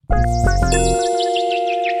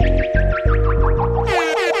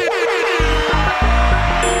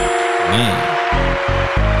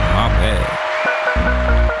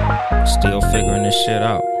Still figuring this shit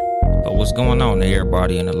out. But what's going on to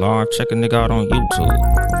everybody in the live? Check a nigga out on YouTube.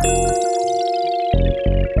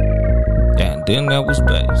 And then that was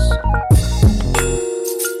bass.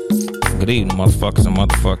 Good evening, motherfuckers and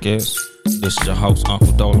motherfuckers. This is your host,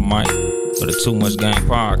 Uncle Dolomite, for the Too Much Game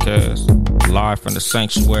Podcast. Live from the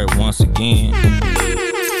sanctuary once again.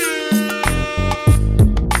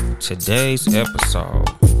 Today's episode,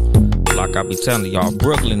 like I be telling y'all,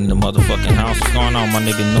 Brooklyn in the motherfucking house. What's going on, my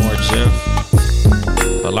nigga Nor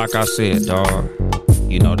Jeff? But like I said, dawg,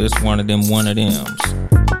 you know, this one of them.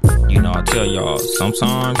 You know, I tell y'all,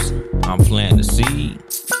 sometimes I'm planting the seed.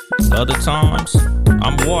 Other times,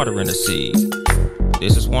 I'm watering the seed.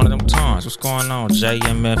 This is one of them times. What's going on,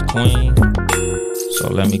 JMF Queen? So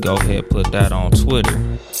let me go ahead and put that on Twitter.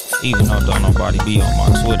 Even though don't nobody be on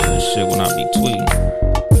my Twitter and shit when I be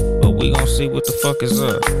tweeting. But we gonna see what the fuck is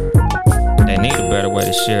up. They need a better way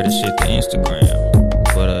to share this shit to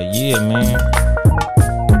Instagram. But yeah, man.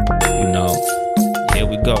 You know, here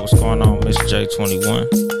we go. What's going on, Miss J21?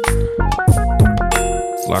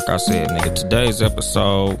 Like I said, nigga, today's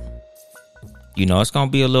episode, you know, it's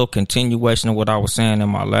gonna be a little continuation of what I was saying in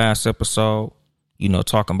my last episode. You know,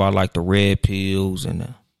 talking about like the red pills and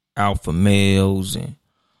the alpha males and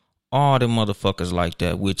all them motherfuckers like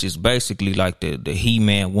that, which is basically like the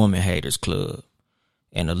He-Man woman haters club.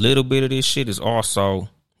 And a little bit of this shit is also,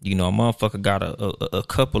 you know, a motherfucker got a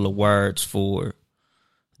couple of words for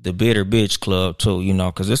the bitter bitch club too, you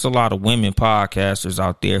know, because there's a lot of women podcasters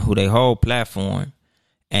out there who they whole platform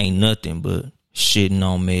ain't nothing but shitting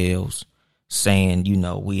on males, saying, you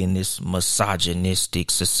know, we in this misogynistic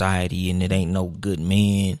society and it ain't no good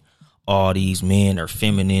men. All these men are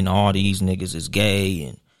feminine. All these niggas is gay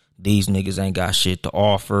and these niggas ain't got shit to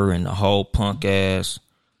offer. And the whole punk ass,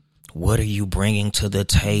 what are you bringing to the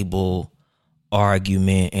table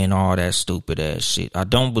argument and all that stupid ass shit. I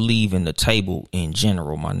don't believe in the table in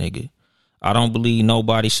general, my nigga. I don't believe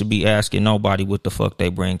nobody should be asking nobody what the fuck they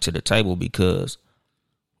bring to the table, because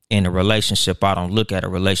in a relationship, I don't look at a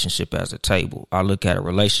relationship as a table. I look at a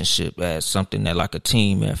relationship as something that like a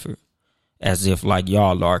team effort, as if like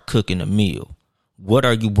y'all are cooking a meal. What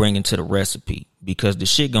are you bringing to the recipe? Because the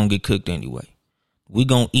shit gonna get cooked anyway. We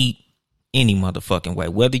gonna eat any motherfucking way.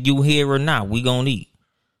 Whether you here or not, we gonna eat.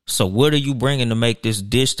 So what are you bringing to make this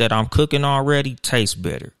dish that I'm cooking already taste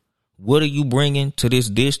better? What are you bringing to this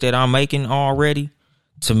dish that I'm making already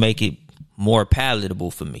to make it more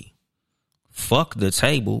palatable for me? Fuck the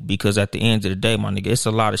table, because at the end of the day, my nigga, it's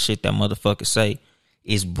a lot of shit that motherfuckers say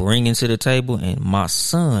is bringing to the table, and my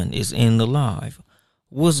son is in the live.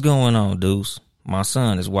 What's going on, dudes? My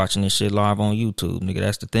son is watching this shit live on YouTube, nigga.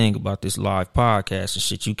 That's the thing about this live podcast and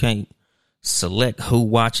shit. You can't select who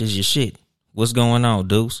watches your shit. What's going on,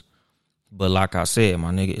 dudes? But like I said,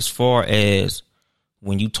 my nigga, as far as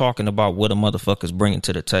when you talking about what a motherfucker's bringing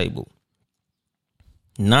to the table,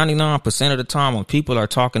 99% of the time when people are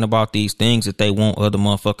talking about these things that they want other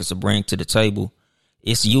motherfuckers to bring to the table,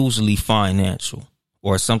 it's usually financial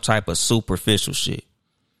or some type of superficial shit.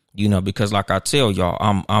 You know, because like I tell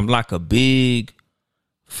y'all, I'm like a big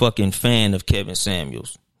fucking fan of Kevin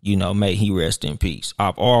Samuels. You know, may he rest in peace.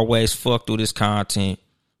 I've always fucked with his content.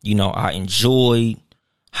 You know, I enjoyed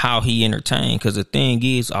how he entertained, because the thing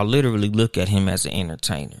is, I literally look at him as an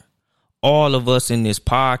entertainer. All of us in this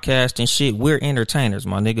podcast and shit, we're entertainers,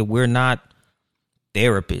 my nigga. We're not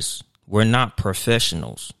therapists. We're not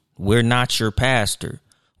professionals. We're not your pastor.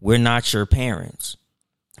 We're not your parents.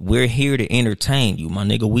 We're here to entertain you, my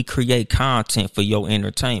nigga. We create content for your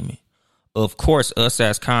entertainment. Of course, us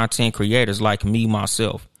as content creators, like me,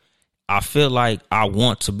 myself, I feel like I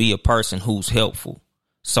want to be a person who's helpful.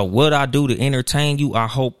 So what I do to entertain you, I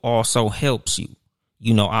hope also helps you.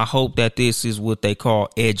 You know, I hope that this is what they call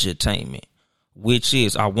edutainment, which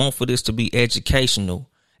is I want for this to be educational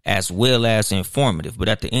as well as informative. But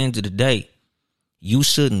at the end of the day, you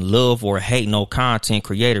shouldn't love or hate no content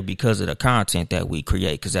creator because of the content that we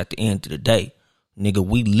create. Because at the end of the day, nigga,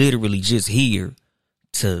 we literally just here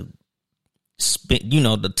to spend, you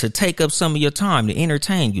know, to take up some of your time, to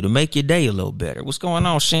entertain you, to make your day a little better. What's going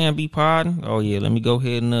on, Shan B Podding? Oh yeah, let me go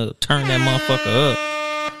ahead and turn that motherfucker up.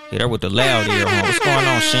 Hit her with the loud ear horn. What's going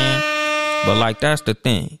on, Shan? But like, that's the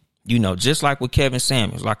thing. You know, just like with Kevin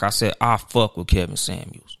Samuels, like I said, I fuck with Kevin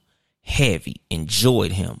Samuels. Heavy.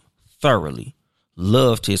 Enjoyed him thoroughly.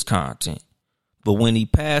 Loved his content. But when he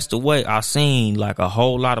passed away, I seen like a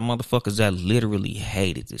whole lot of motherfuckers that literally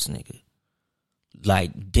hated this nigga.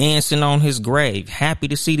 Like dancing on his grave. Happy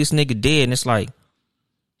to see this nigga dead. And it's like,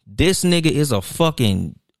 this nigga is a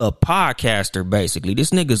podcaster, basically.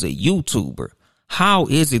 This nigga's a YouTuber. How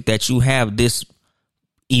is it that you have this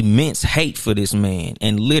immense hate for this man,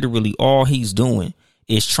 and literally all he's doing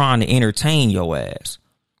is trying to entertain your ass.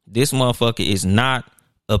 This motherfucker is not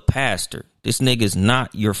a pastor. This nigga is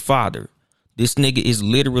not your father. This nigga is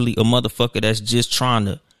literally a motherfucker that's just trying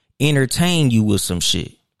to entertain you with some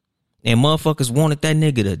shit. And motherfuckers wanted that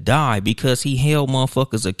nigga to die because he held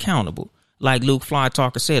motherfuckers accountable. Like Luke Fly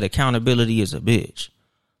Talker said, accountability is a bitch.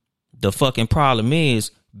 The fucking problem is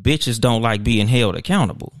bitches don't like being held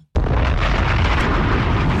accountable.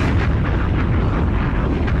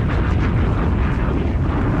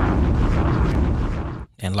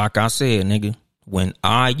 And like I said, nigga, when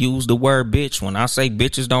I use the word bitch, when I say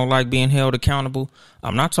bitches don't like being held accountable,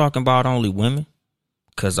 I'm not talking about only women.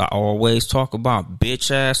 Cause I always talk about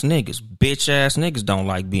bitch ass niggas. Bitch ass niggas don't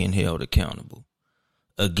like being held accountable.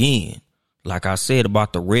 Again, like I said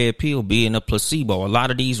about the red pill being a placebo, a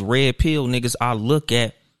lot of these red pill niggas I look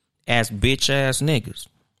at as bitch ass niggas.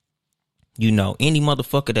 You know, any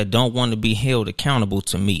motherfucker that don't want to be held accountable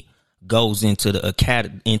to me goes into the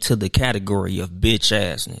category of bitch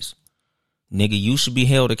assness. Nigga, you should be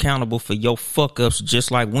held accountable for your fuck ups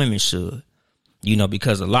just like women should. You know,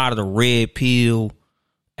 because a lot of the red pill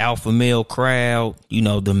alpha male crowd, you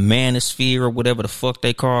know, the manosphere or whatever the fuck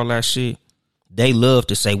they call that shit, they love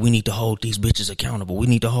to say we need to hold these bitches accountable. We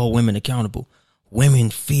need to hold women accountable. Women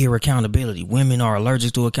fear accountability. Women are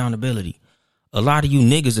allergic to accountability. A lot of you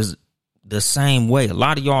niggas is the same way. A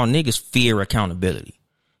lot of y'all niggas fear accountability.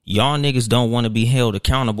 Y'all niggas don't want to be held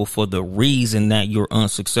accountable for the reason that you're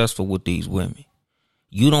unsuccessful with these women.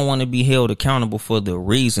 You don't want to be held accountable for the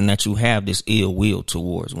reason that you have this ill will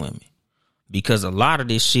towards women. Because a lot of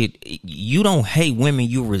this shit, you don't hate women,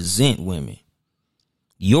 you resent women.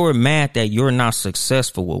 You're mad that you're not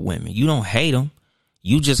successful with women. You don't hate them.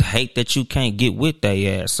 You just hate that you can't get with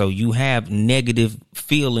their ass. So you have negative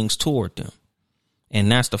feelings toward them.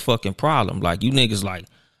 And that's the fucking problem. Like, you niggas like,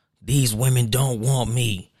 these women don't want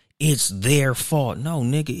me. It's their fault. No,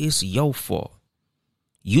 nigga, it's your fault.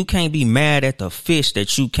 You can't be mad at the fish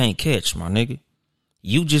that you can't catch, my nigga.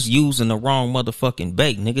 You just using the wrong motherfucking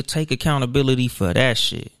bait, nigga. Take accountability for that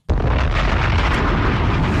shit.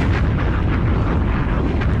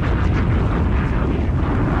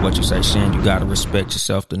 What you say, Shan? You gotta respect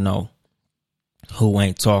yourself to know who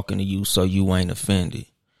ain't talking to you so you ain't offended.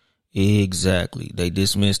 Exactly. They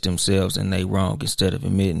dismiss themselves and they wrong instead of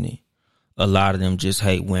admitting it. A lot of them just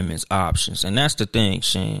hate women's options. And that's the thing,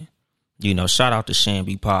 Shan. You know, shout out to Shan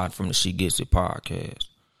B Pod from the She Gets It podcast.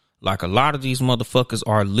 Like, a lot of these motherfuckers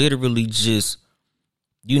are literally just,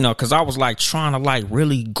 you know, because I was like trying to like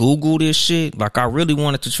really Google this shit. Like, I really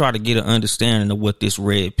wanted to try to get an understanding of what this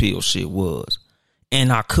red pill shit was.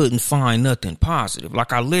 And I couldn't find nothing positive.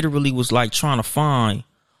 Like, I literally was like trying to find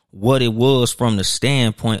what it was from the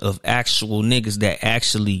standpoint of actual niggas that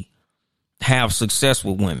actually have success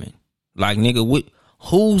with women. Like, nigga,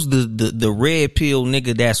 who's the red pill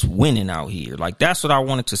nigga that's winning out here? Like, that's what I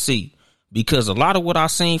wanted to see. Because a lot of what I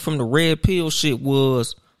seen from the red pill shit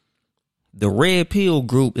was the red pill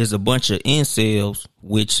group is a bunch of incels,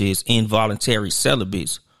 which is involuntary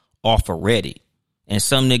celibates, off of Reddit. And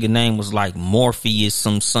some nigga name was like Morpheus,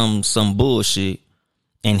 some bullshit.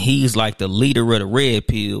 And he's like the leader of the red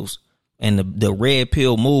pills. And the red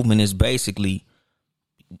pill movement is basically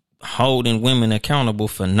holding women accountable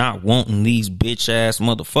for not wanting these bitch ass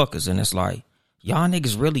motherfuckers. And it's like, y'all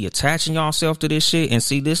niggas really attaching yourself to this shit. And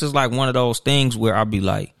see, this is like one of those things where I'll be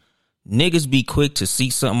like, niggas be quick to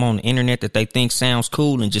see something on the internet that they think sounds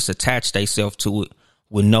cool and just attach themselves to it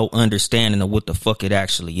with no understanding of what the fuck it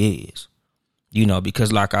actually is. You know,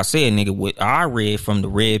 because like I said, nigga, what I read from the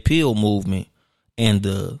red pill movement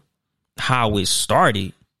and how it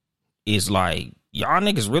started is like, y'all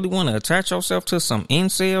niggas really want to attach yourself to some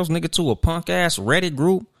incels, nigga, to a punk ass Reddit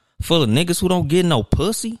group full of niggas who don't get no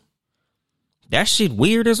pussy? That shit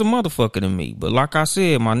weird as a motherfucker to me. But like I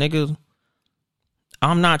said, my nigga,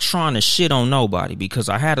 I'm not trying to shit on nobody, because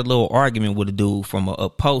I had a little argument with a dude from a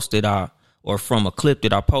post that from a clip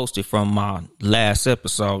that I posted from my last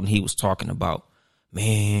episode. And he was talking about,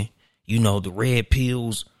 man, you know, the red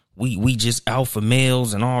pills, we just alpha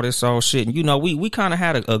males and all this old shit. And, you know, we kind of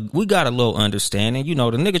had we got a little understanding. You know,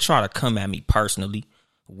 the nigga try to come at me personally,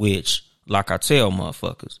 which, like I tell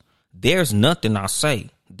motherfuckers, there's nothing I say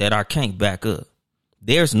that I can't back up.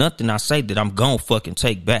 There's nothing I say that I'm gonna fucking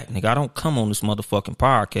take back. Nigga, I don't come on this motherfucking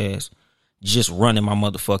podcast just running my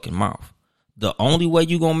motherfucking mouth. The only way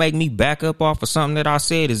you gonna make me back up off of something that I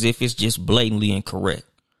said is if it's just blatantly incorrect.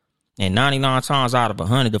 And 99 times out of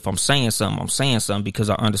 100, if I'm saying something because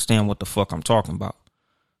I understand what the fuck I'm talking about.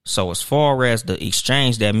 So as far as the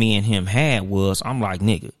exchange that me and him had was, I'm like,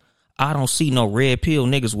 nigga, I don't see no red pill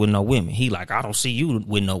niggas with no women. He like, I don't see you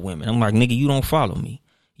with no women. I'm like, nigga, you don't follow me.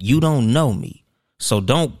 You don't know me. So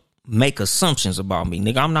don't make assumptions about me,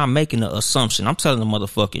 nigga. I'm not making an assumption. I'm telling the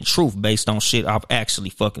motherfucking truth based on shit I've actually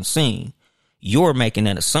fucking seen. You're making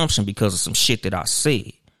an assumption because of some shit that I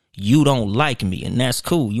said. You don't like me, and that's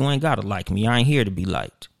cool. You ain't gotta like me. I ain't here to be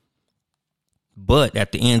liked. But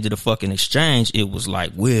at the end of the fucking exchange, it was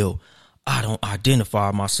like, well, I don't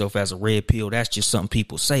identify myself as a red pill. That's just something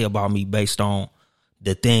people say about me based on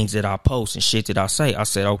the things that I post and shit that I say. I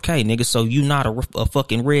said, okay, nigga, so you not a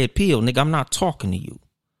fucking red pill, nigga. I'm not talking to you.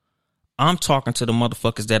 I'm talking to the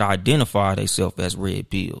motherfuckers that identify themselves as red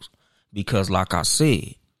pills. Because like I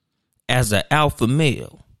said, as an alpha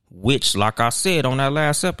male, which like I said on that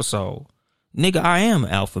last episode, nigga, I am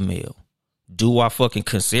an alpha male. Do I fucking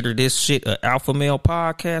consider this shit an alpha male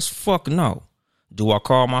podcast? Fuck no. Do I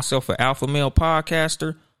call myself an alpha male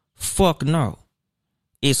podcaster? Fuck no.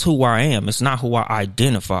 It's who I am. It's not who I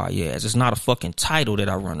identify as. It's not a fucking title that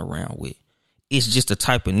I run around with. It's just the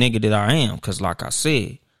type of nigga that I am. Cause like I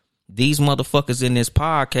said, these motherfuckers in this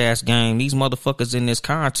podcast game, these motherfuckers in this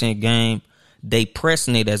content game, they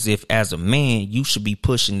pressing it as if as a man, you should be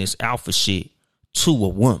pushing this alpha shit to a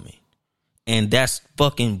woman. And that's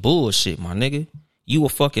fucking bullshit, my nigga. You a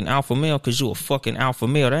fucking alpha male because you a fucking alpha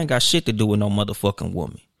male. That ain't got shit to do with no motherfucking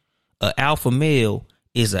woman. A alpha male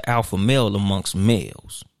is an alpha male amongst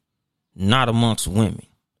males, not amongst women.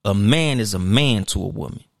 A man is a man to a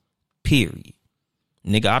woman, period.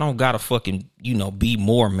 Nigga, I don't gotta fucking, be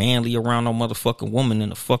more manly around no motherfucking woman than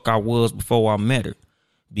the fuck I was before I met her.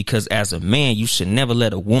 Because as a man, you should never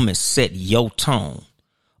let a woman set your tone.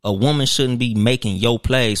 A woman shouldn't be making your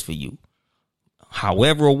plays for you.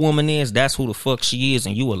 However a woman is, that's who the fuck she is,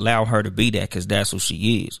 and you allow her to be that because that's who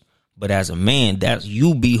she is. But as a man, that's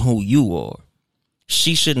you be who you are.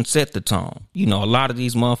 She shouldn't set the tone. A lot of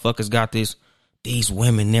these motherfuckers got these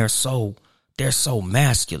women, they're so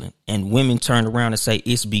masculine. And women turn around and say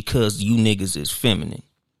it's because you niggas is feminine.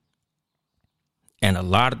 And a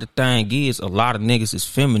lot of the thing is, a lot of niggas is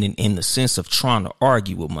feminine in the sense of trying to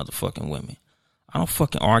argue with motherfucking women. I don't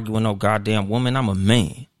fucking argue with no goddamn woman. I'm a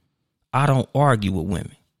man. I don't argue with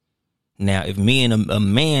women. Now, if me and a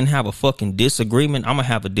man have a fucking disagreement, I'm going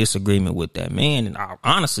to have a disagreement with that man. And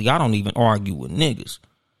honestly, I don't even argue with niggas.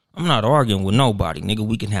 I'm not arguing with nobody, nigga.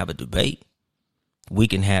 We can have a debate. We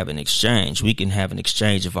can have an exchange. We can have an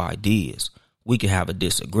exchange of ideas. We can have a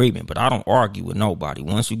disagreement, but I don't argue with nobody.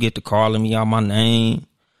 Once you get to calling me out my name,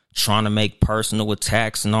 trying to make personal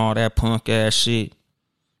attacks and all that punk ass shit,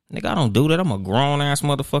 nigga, I don't do that. I'm a grown ass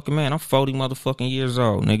motherfucking man. I'm 40 motherfucking years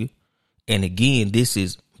old, nigga. And again, this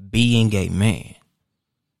is being a man.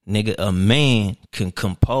 Nigga, a man can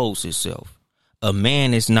compose himself. A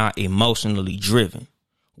man is not emotionally driven.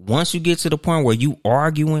 Once you get to the point where you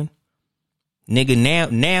arguing,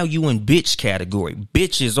 nigga, now you in bitch category.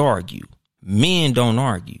 Bitches argue. Men don't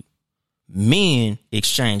argue. Men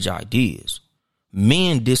exchange ideas.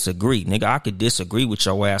 Men disagree. Nigga, I could disagree with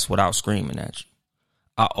your ass without screaming at you.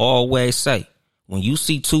 I always say, when you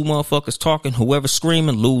see two motherfuckers talking, whoever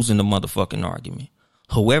screaming, losing the motherfucking argument.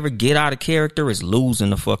 Whoever get out of character is losing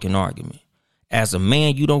the fucking argument. As a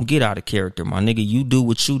man, you don't get out of character, my nigga. You do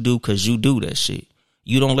what you do because you do that shit.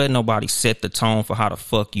 You don't let nobody set the tone for how the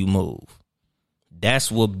fuck you move.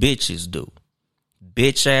 That's what bitches do.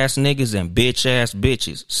 Bitch ass niggas and bitch ass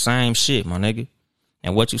bitches. Same shit, my nigga.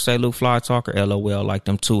 And what you say, Luke Fly Talker? LOL, like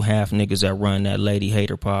them two half niggas that run that Lady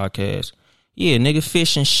Hater podcast. Yeah, nigga,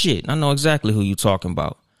 fish and shit. I know exactly who you talking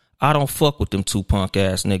about. I don't fuck with them two punk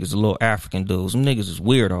ass niggas, the little African dudes. Them niggas is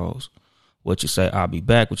weirdos. What you say, I'll be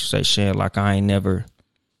back. What you say, Shan, like I ain't never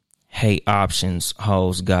hate options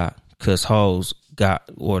hoes got. Cause hoes got,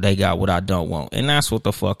 or they got what I don't want. And that's what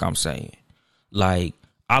the fuck I'm saying. Like,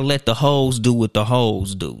 I let the hoes do what the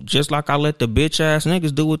hoes do. Just like I let the bitch ass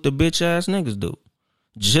niggas do what the bitch ass niggas do.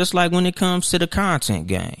 Just like when it comes to the content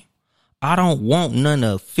game. I don't want none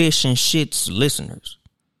of fish and shit's listeners.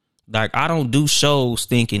 Like, I don't do shows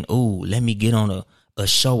thinking, ooh, let me get on a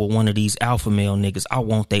show with one of these alpha male niggas. I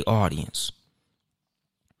want their audience.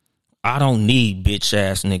 I don't need bitch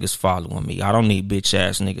ass niggas following me. I don't need bitch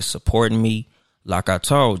ass niggas supporting me. Like I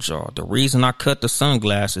told y'all, the reason I cut the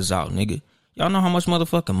sunglasses out, nigga. Y'all know how much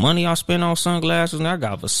motherfucking money I spend on sunglasses? Now I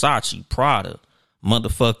got Versace, Prada,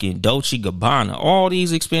 motherfucking Dolce & Gabbana, all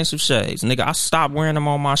these expensive shades. Nigga, I stopped wearing them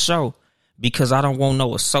on my show because I don't want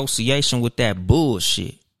no association with that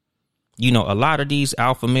bullshit. A lot of these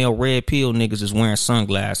alpha male red pill niggas is wearing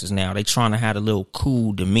sunglasses now. They trying to have a little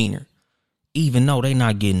cool demeanor, even though they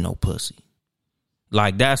not getting no pussy.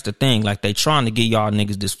 Like, that's the thing. Like, they trying to get y'all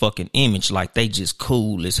niggas this fucking image like they just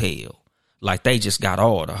cool as hell. Like they just got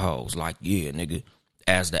all the hoes. Like, yeah, nigga,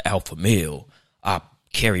 as the alpha male, I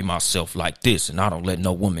carry myself like this and I don't let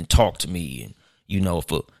no woman talk to me. And, you know,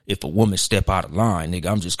 if a woman step out of line, nigga,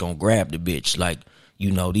 I'm just gonna grab the bitch. Like,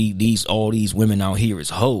 you know, all these women out here is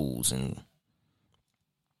hoes, and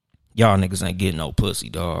y'all niggas ain't getting no pussy,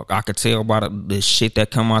 dog. I could tell by the shit that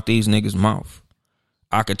come out these niggas' mouth.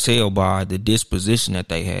 I could tell by the disposition that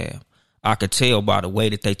they have. I could tell by the way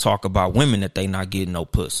that they talk about women that they not getting no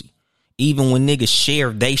pussy. Even when niggas share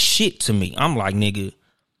they shit to me, I'm like, nigga,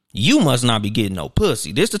 you must not be getting no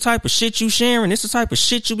pussy. This the type of shit you sharing. This the type of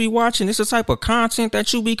shit you be watching. This the type of content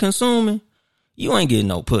that you be consuming. You ain't getting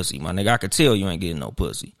no pussy, my nigga. I could tell you ain't getting no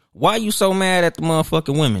pussy. Why you so mad at the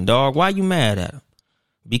motherfucking women, dog? Why you mad at them?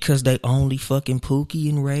 Because they only fucking Pookie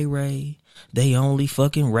and Ray Ray. They only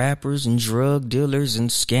fucking rappers and drug dealers and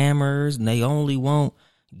scammers. And they only want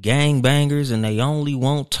gangbangers. And they only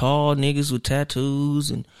want tall niggas with tattoos.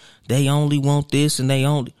 And they only want this. And they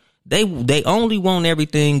only want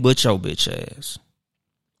everything but your bitch ass.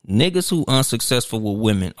 Niggas who unsuccessful with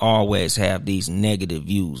women always have these negative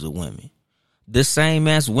views of women. The same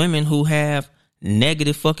as women who have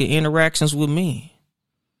negative fucking interactions with men.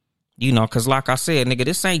 You know, because like I said, nigga,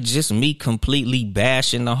 this ain't just me completely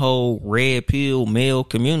bashing the whole red pill male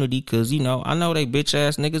community. Because, you know, I know they bitch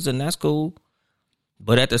ass niggas and that's cool.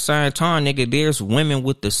 But at the same time, nigga, there's women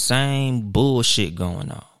with the same bullshit going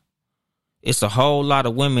on. It's a whole lot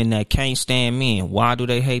of women that can't stand men. Why do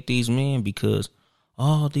they hate these men? Because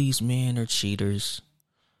all these men are cheaters.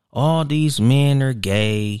 All these men are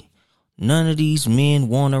gay. None of these men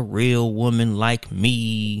want a real woman like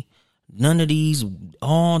me.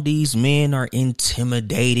 All these men are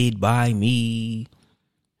intimidated by me.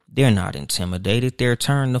 They're not intimidated. They're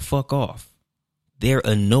turned the fuck off. They're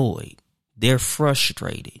annoyed. They're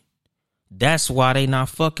frustrated. That's why they not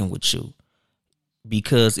fucking with you.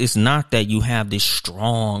 Because it's not that you have this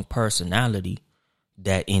strong personality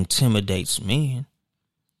that intimidates men.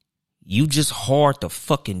 You just hard to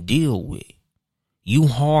fucking deal with. You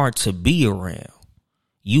hard to be around.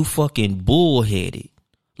 You fucking bullheaded.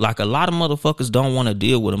 Like a lot of motherfuckers don't want to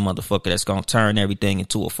deal with a motherfucker that's going to turn everything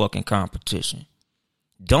into a fucking competition.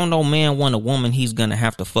 Don't no man want a woman he's going to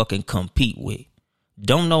have to fucking compete with.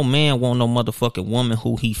 Don't no man want no motherfucking woman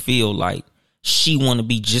who he feel like she want to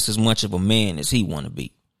be just as much of a man as he want to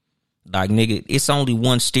be. Like, nigga, it's only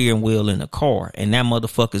one steering wheel in a car and that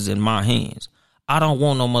motherfucker's in my hands. I don't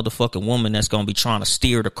want no motherfucking woman that's going to be trying to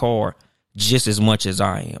steer the car just as much as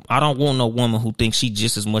I am. I don't want no woman who thinks she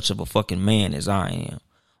just as much of a fucking man as I am.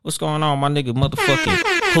 What's going on, my nigga motherfucking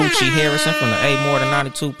Hoochie Harrison from the A More Than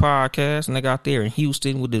 92 podcast. Nigga out there in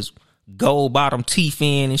Houston with his gold bottom teeth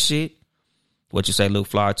in and shit. What you say, Luke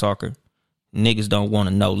Fly Talker? Niggas don't want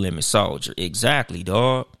a no limit soldier. Exactly,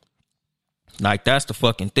 dog. Like, that's the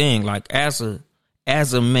fucking thing. Like, as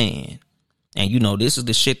a man, and you know, this is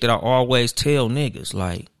the shit that I always tell niggas.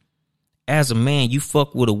 Like, as a man, you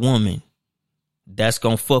fuck with a woman that's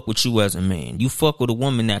gonna fuck with you as a man. You fuck with a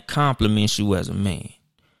woman that compliments you as a man.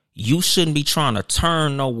 You shouldn't be trying to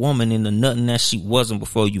turn no woman into nothing that she wasn't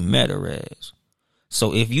before you met her as.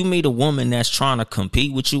 So if you meet a woman that's trying to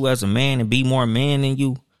compete with you as a man and be more man than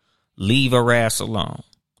you, leave her ass alone.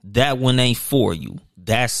 That one ain't for you.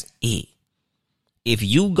 That's it. If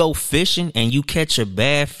you go fishing and you catch a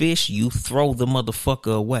bad fish, you throw the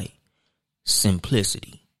motherfucker away.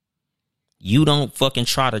 Simplicity. You don't fucking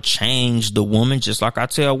try to change the woman. Just like I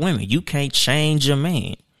tell women, you can't change a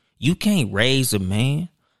man. You can't raise a man.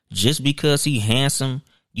 Just because he handsome,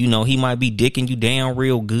 you know, he might be dicking you down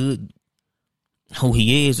real good. Who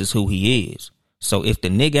he is who he is. So if the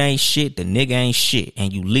nigga ain't shit, the nigga ain't shit.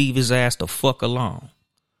 And you leave his ass the fuck alone.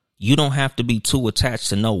 You don't have to be too attached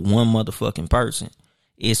to no one motherfucking person.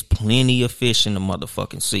 It's plenty of fish in the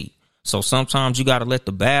motherfucking sea. So sometimes you got to let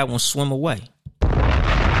the bad ones swim away.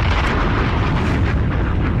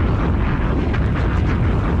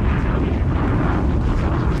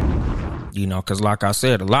 You know, because like I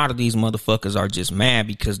said, a lot of these motherfuckers are just mad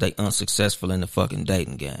because they unsuccessful in the fucking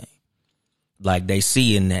dating game. Like, they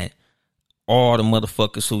seeing that all the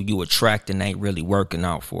motherfuckers who you attracting ain't really working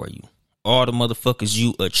out for you. All the motherfuckers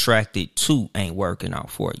you attracted to ain't working out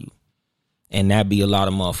for you. And that be a lot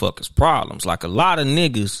of motherfuckers' problems. Like, a lot of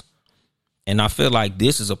niggas, and I feel like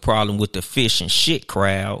this is a problem with the fish and shit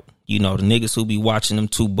crowd. You know, the niggas who be watching them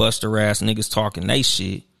two buster ass niggas talking they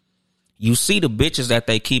shit. You see the bitches that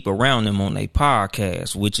they keep around them on their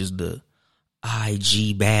podcast, which is the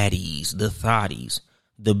IG baddies, the thotties,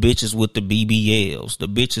 the bitches with the BBLs, the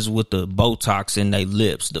bitches with the Botox in their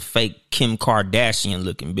lips, the fake Kim Kardashian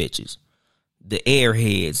looking bitches, the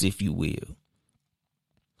airheads, if you will.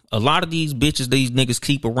 A lot of these bitches, these niggas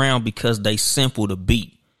keep around because they simple to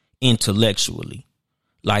beat intellectually.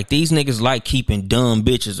 Like, these niggas like keeping dumb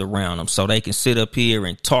bitches around them so they can sit up here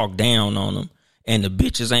and talk down on them. And the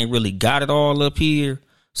bitches ain't really got it all up here.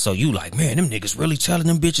 So you like, man, them niggas really telling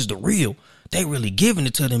them bitches the real. They really giving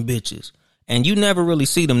it to them bitches. And you never really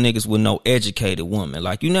see them niggas with no educated woman.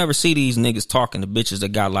 Like, you never see these niggas talking to bitches that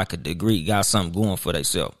got like a degree, got something going for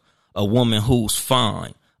themselves. A woman who's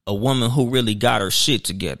fine. A woman who really got her shit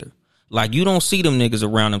together. Like, you don't see them niggas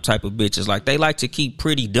around them type of bitches. Like, they like to keep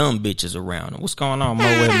pretty dumb bitches around them. What's going on, Mo?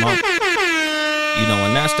 You know,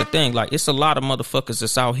 and that's the thing. Like, it's a lot of motherfuckers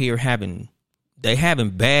that's out here having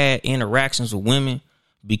bad interactions with women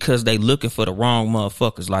because they looking for the wrong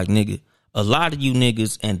motherfuckers. Like, nigga, a lot of you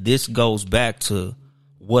niggas, and this goes back to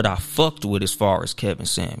what I fucked with as far as Kevin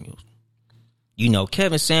Samuels. You know,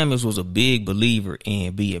 Kevin Samuels was a big believer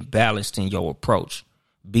in being balanced in your approach,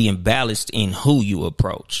 being balanced in who you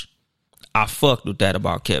approach. I fucked with that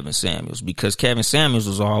about Kevin Samuels because Kevin Samuels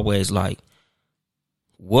was always like,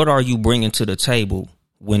 what are you bringing to the table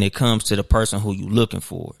when it comes to the person who you looking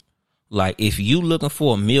for? Like, if you looking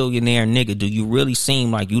for a millionaire nigga, do you really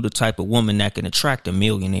seem like you the type of woman that can attract a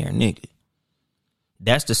millionaire nigga?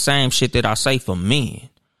 That's the same shit that I say for men.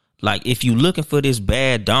 Like, if you looking for this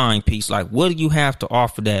bad dime piece, like, what do you have to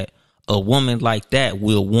offer that a woman like that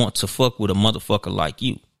will want to fuck with a motherfucker like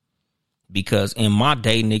you? Because in my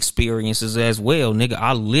dating experiences as well, nigga,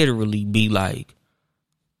 I literally be like,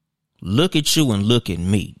 look at you and look at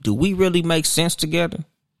me. Do we really make sense together?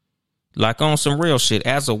 Like, on some real shit,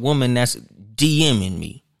 as a woman that's DMing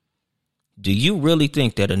me, do you really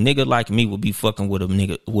think that a nigga like me would be fucking with a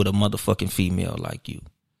nigga with a motherfucking female like you?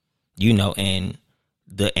 You know, and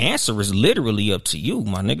the answer is literally up to you,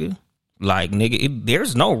 my nigga. Like, nigga,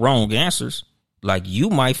 there's no wrong answers. Like, you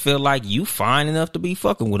might feel like you fine enough to be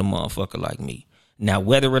fucking with a motherfucker like me. Now,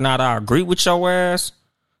 whether or not I agree with your ass,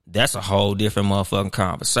 that's a whole different motherfucking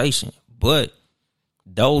conversation. But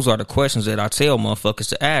those are the questions that I tell motherfuckers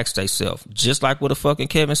to ask themselves. Just like with a fucking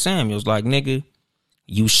Kevin Samuels. Like, nigga,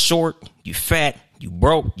 you short, you fat, you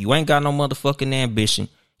broke, you ain't got no motherfucking ambition.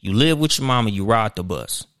 You live with your mama, you ride the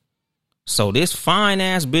bus. So this fine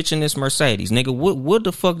ass bitch in this Mercedes, nigga, what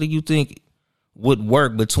the fuck do you think would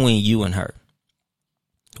work between you and her?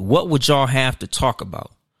 What would y'all have to talk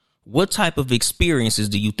about? What type of experiences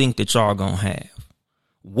do you think that y'all gonna have?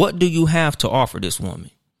 What do you have to offer this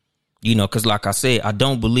woman? You know, because like I said, I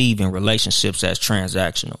don't believe in relationships as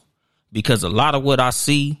transactional. Because a lot of what I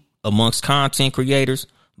see amongst content creators,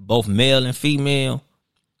 both male and female,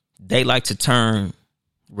 they like to turn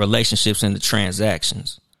relationships into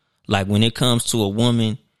transactions. Like, when it comes to a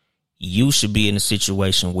woman, you should be in a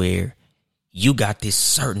situation where you got this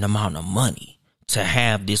certain amount of money to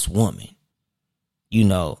have this woman, you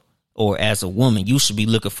know, or as a woman, you should be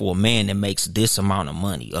looking for a man that makes this amount of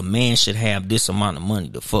money. A man should have this amount of money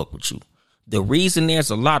to fuck with you. The reason there's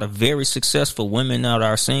a lot of very successful women that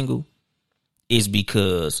are single is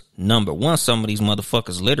because, number one, some of these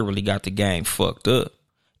motherfuckers literally got the game fucked up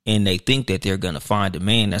and they think that they're going to find a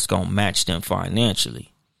man that's going to match them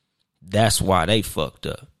financially. That's why they fucked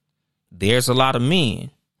up. There's a lot of men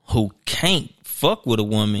who can't fuck with a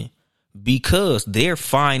woman because they're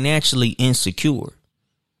financially insecure.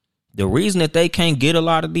 The reason that they can't get a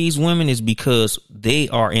lot of these women is because they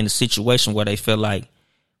are in a situation where they feel like,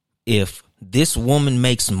 if this woman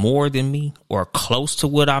makes more than me or close to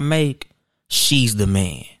what I make, she's the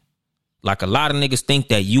man. Like, a lot of niggas think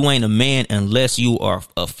that you ain't a man unless you are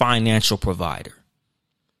a financial provider.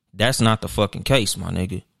 That's not the fucking case, my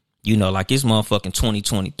nigga. You know, like, it's motherfucking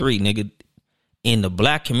 2023, nigga. In the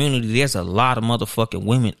black community, there's a lot of motherfucking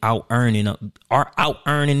women out earning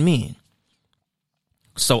men.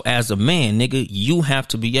 So as a man, nigga, you have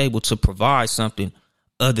to be able to provide something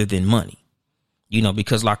other than money. You know,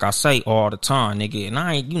 because like I say all the time, nigga, and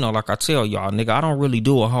I ain't, you know, like I tell y'all, nigga, I don't really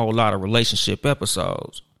do a whole lot of relationship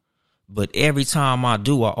episodes. But every time I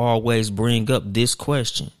do, I always bring up this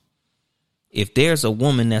question. If there's a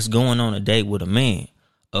woman that's going on a date with a man,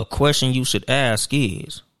 a question you should ask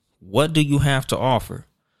is, what do you have to offer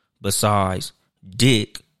besides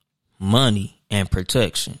dick, money, and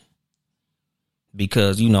protection?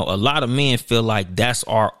 Because, you know, a lot of men feel like that's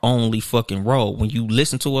our only fucking role. When you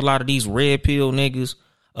listen to a lot of these red pill niggas,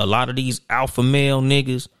 a lot of these alpha male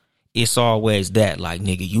niggas, it's always that, like,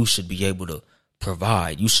 nigga, you should be able to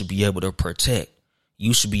provide. You should be able to protect.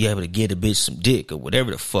 You should be able to get a bitch some dick or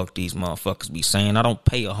whatever the fuck these motherfuckers be saying. I don't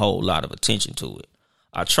pay a whole lot of attention to it.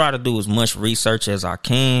 I try to do as much research as I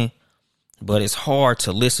can, but it's hard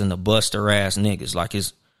to listen to buster ass niggas. Like,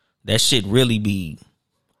 that shit really be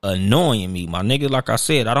annoying me, my nigga. Like I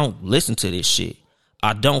said, I don't listen to this shit.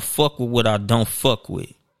 I don't fuck with what I don't fuck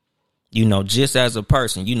with. You know, just as a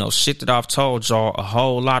person, you know, shit that I've told y'all a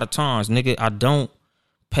whole lot of times, nigga, I don't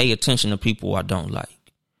pay attention to people I don't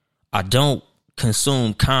like. I don't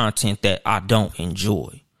consume content that I don't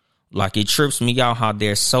enjoy. Like, it trips me out how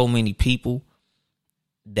there's so many people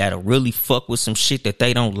that'll really fuck with some shit that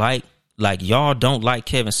they don't like. Like, y'all don't like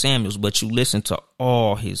Kevin Samuels, but you listen to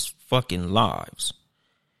all his fucking lives.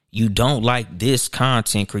 You don't like this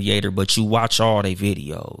content creator, but you watch all their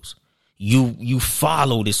videos. You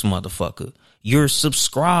follow this motherfucker. You're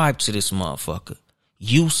subscribed to this motherfucker.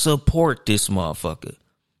 You support this motherfucker,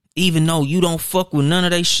 even though you don't fuck with none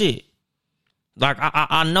of they shit. Like,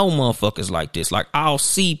 I know motherfuckers like this. Like, I'll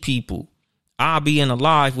see people. I'll be in a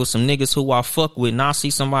live with some niggas who I fuck with, and I'll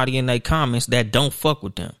see somebody in their comments that don't fuck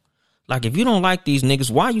with them. Like, if you don't like these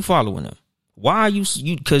niggas, why are you following them? Why are you?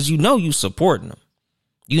 Because you know you supporting them.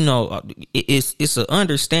 You know, it's an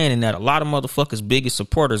understanding that a lot of motherfuckers' biggest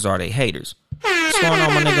supporters are they haters. What's going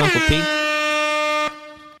on, my nigga Uncle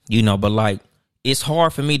P? You know, but like, it's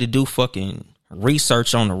hard for me to do fucking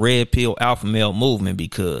research on the red pill alpha male movement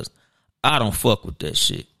because I don't fuck with that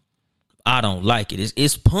shit. I don't like it.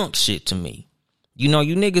 It's punk shit to me. You know,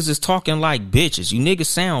 you niggas is talking like bitches. You niggas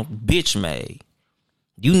sound bitch made.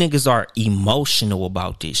 You niggas are emotional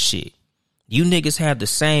about this shit. You niggas have the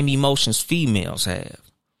same emotions females have.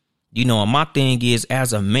 You know, and my thing is,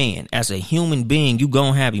 as a man, as a human being, you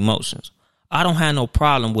gonna have emotions. I don't have no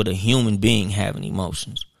problem with a human being having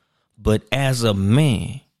emotions. But as a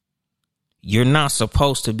man, you're not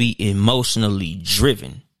supposed to be emotionally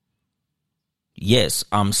driven. Yes,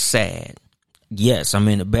 I'm sad. Yes, I'm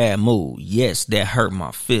in a bad mood. Yes, that hurt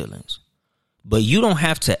my feelings. But you don't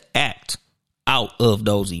have to act out of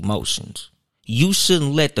those emotions. You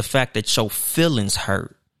shouldn't let the fact that your feelings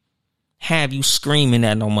hurt have you screaming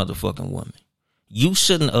at no motherfucking woman. You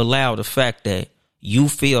shouldn't allow the fact that you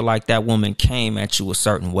feel like that woman came at you a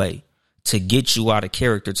certain way to get you out of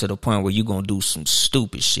character to the point where you're going to do some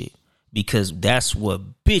stupid shit, because that's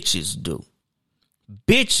what bitches do.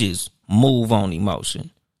 Bitches move on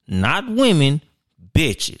emotion, not women,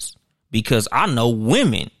 bitches. Because I know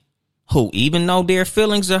women who, even though their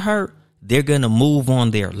feelings are hurt, they're going to move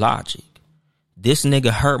on their logic. This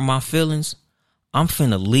nigga hurt my feelings. I'm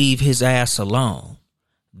finna leave his ass alone.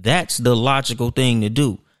 That's the logical thing to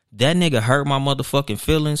do. That nigga hurt my motherfucking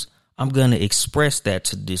feelings. I'm gonna express that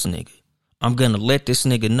to this nigga. I'm gonna let this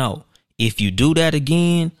nigga know, if you do that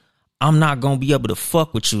again, I'm not gonna be able to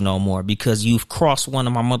fuck with you no more because you've crossed one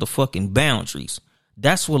of my motherfucking boundaries.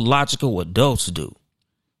 That's what logical adults do.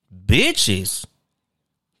 Bitches,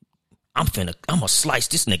 I'm gonna slice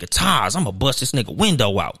this nigga tires. I'm gonna bust this nigga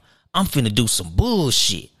window out. I'm finna do some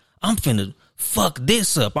bullshit. I'm finna fuck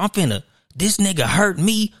this up. This nigga hurt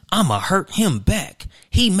me. I'ma hurt him back.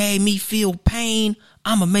 He made me feel pain.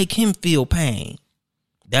 I'ma make him feel pain.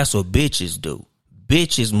 That's what bitches do.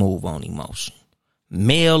 Bitches move on emotion,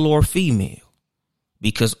 male or female,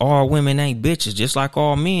 because all women ain't bitches, just like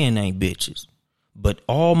all men ain't bitches. But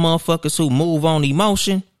all motherfuckers who move on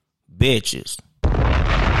emotion, bitches.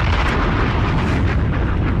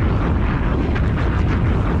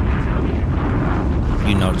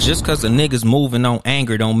 You know, just because a nigga's moving on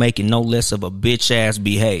anger don't make it no less of a bitch ass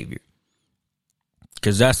behavior.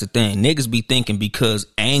 Because that's the thing. Niggas be thinking because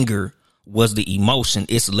anger was the emotion,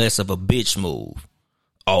 it's less of a bitch move.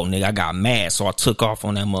 Oh, nigga, I got mad, so I took off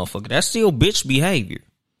on that motherfucker. That's still bitch behavior.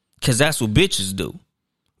 Because that's what bitches do.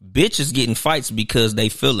 Bitches get in fights because they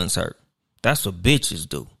feelings hurt. That's what bitches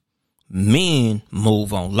do. Men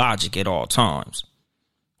move on logic at all times.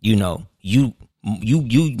 You know, you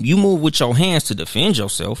move with your hands to defend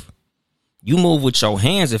yourself. You move with your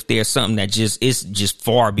hands if there's something that is just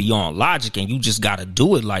far beyond logic and you just got to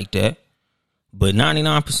do it like that. But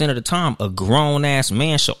 99% of the time, a grown ass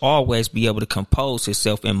man should always be able to compose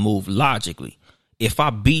himself and move logically. If I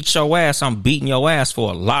beat your ass, I'm beating your ass for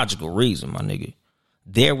a logical reason, my nigga.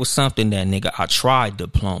 There was something that, nigga, I tried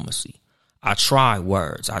diplomacy. I tried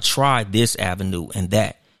words. I tried this avenue and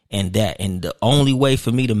that. And the only way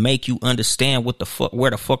for me to make you understand what the fuck,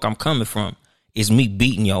 where the fuck I'm coming from, is me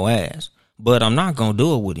beating your ass. But I'm not gonna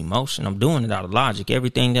do it with emotion. I'm doing it out of logic.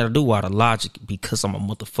 Everything that I do out of logic, because I'm a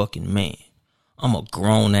motherfucking man. I'm a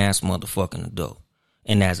grown ass motherfucking adult.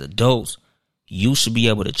 And as adults, you should be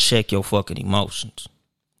able to check your fucking emotions.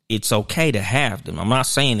 It's okay to have them. I'm not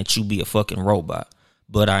saying that you be a fucking robot,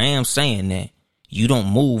 but I am saying that you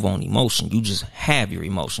don't move on emotion. You just have your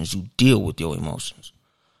emotions. You deal with your emotions.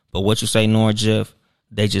 But what you say, Nora Jeff,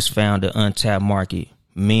 they just found the untapped market,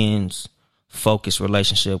 men's focused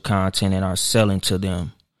relationship content, and are selling to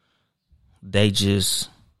them. They just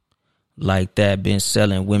like that been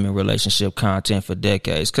selling women relationship content for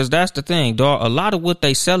decades. Because that's the thing, dog. A lot of what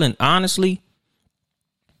they selling, honestly,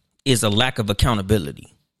 is a lack of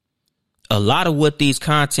accountability. A lot of what these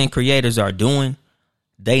content creators are doing,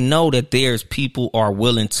 they know that there's people are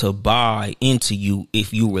willing to buy into you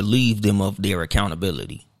if you relieve them of their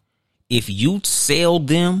accountability. If you sell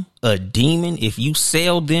them a demon, if you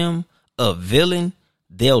sell them a villain,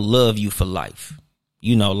 they'll love you for life.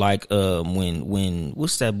 You know, like when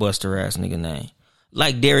what's that buster ass nigga name?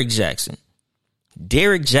 Like Derrick Jackson.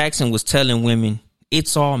 Derrick Jackson was telling women,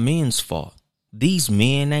 it's all men's fault. These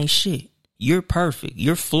men ain't shit. You're perfect.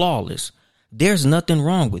 You're flawless. There's nothing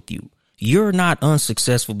wrong with you. You're not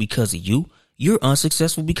unsuccessful because of you. You're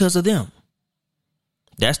unsuccessful because of them.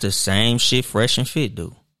 That's the same shit Fresh and Fit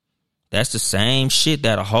do. That's the same shit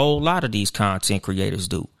that a whole lot of these content creators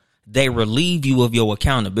do. They relieve you of your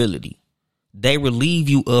accountability. They relieve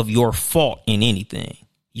you of your fault in anything.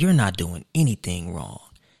 You're not doing anything wrong.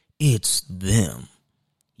 It's them.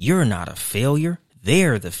 You're not a failure.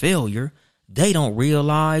 They're the failure. They don't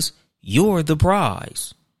realize you're the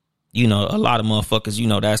prize. You know, a lot of motherfuckers, you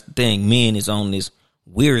know, that's the thing. Men is on this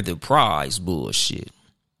we're the prize bullshit.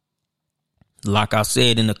 Like I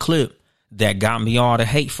said in the clip, that got me all the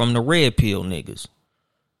hate from the red pill niggas.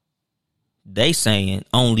 They saying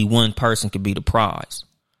only one person could be the prize.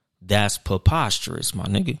 That's preposterous, my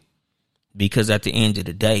nigga. Because at the end of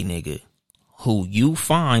the day, nigga, who you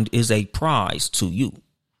find is a prize to you.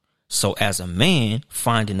 So as a man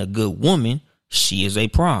finding a good woman, she is a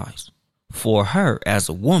prize. For her as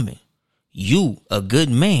a woman, you, a good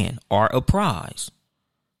man, are a prize.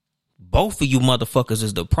 Both of you motherfuckers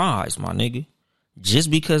is the prize, my nigga.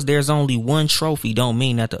 Just because there's only one trophy don't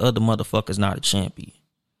mean that the other motherfucker's not a champion.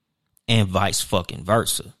 And vice fucking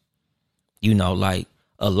versa. You know, like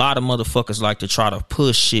a lot of motherfuckers like to try to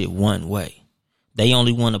push shit one way. They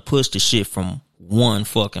only want to push the shit from one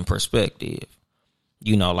fucking perspective.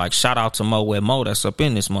 You know, like shout out to Mo at Mo that's up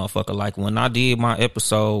in this motherfucker. Like when I did my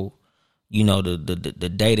episode, you know, the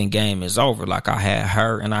dating game is over. Like I had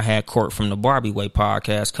her and I had Court from the Barbie Way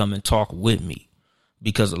podcast come and talk with me.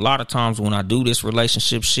 Because a lot of times when I do this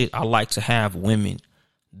relationship shit, I like to have women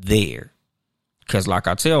there. Because like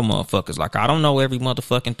I tell motherfuckers, like I don't know every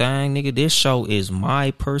motherfucking thing, nigga. This show is my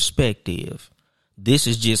perspective. This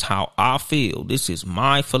is just how I feel. This is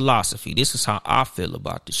my philosophy. This is how I feel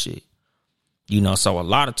about the shit. You know, so a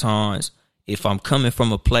lot of times if I'm coming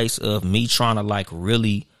from a place of me trying to like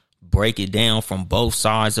really break it down from both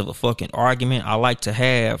sides of a fucking argument, I like to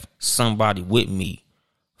have somebody with me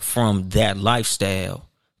from that lifestyle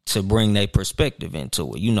to bring their perspective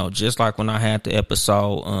into it. You know, just like when I had the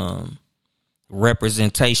episode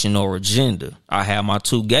representation or agenda, I had my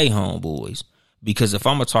two gay homeboys. Because if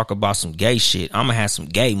I'm gonna talk about some gay shit, I'm gonna have some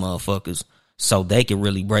gay motherfuckers so they can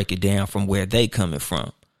really break it down from where they coming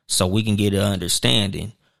from. So we can get an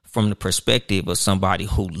understanding from the perspective of somebody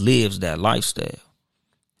who lives that lifestyle.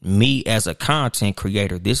 Me as a content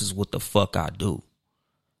creator, this is what the fuck I do.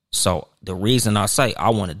 So the reason I say I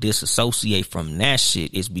want to disassociate from that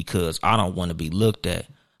shit is because I don't want to be looked at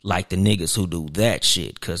like the niggas who do that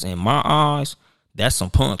shit. Because in my eyes, that's some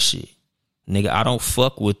punk shit. Nigga, I don't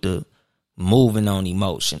fuck with the moving on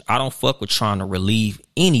emotion. I don't fuck with trying to relieve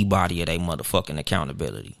anybody of their motherfucking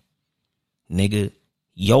accountability. Nigga,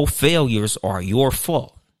 your failures are your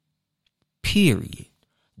fault. Period.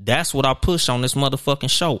 That's what I push on this motherfucking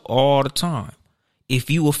show all the time. If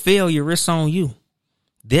you a failure, it's on you.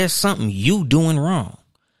 There's something you doing wrong.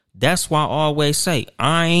 That's why I always say,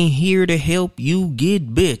 I ain't here to help you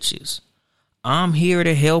get bitches. I'm here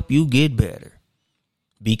to help you get better.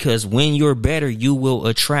 Because when you're better, you will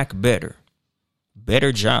attract better.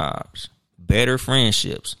 Better jobs, better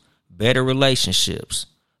friendships, better relationships,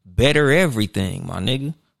 better everything, my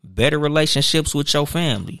nigga. Better relationships with your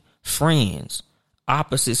family, friends,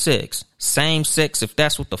 opposite sex, same sex if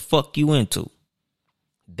that's what the fuck you into.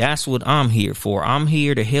 That's what I'm here for. I'm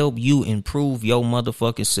here to help you improve your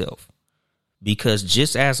motherfucking self. Because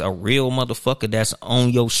just as a real motherfucker that's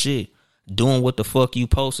on your shit, doing what the fuck you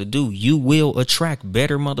supposed to do, you will attract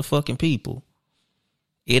better motherfucking people.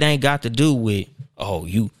 It ain't got to do with, oh,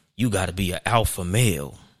 you got to be an alpha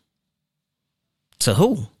male. To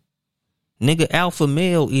who? Nigga, alpha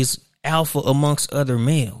male is alpha amongst other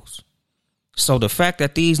males. So the fact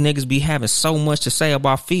that these niggas be having so much to say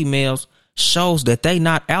about females shows that they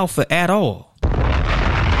not alpha at all. A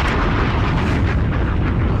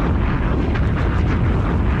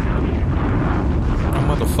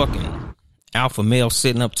motherfucking alpha male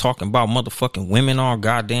sitting up talking about motherfucking women all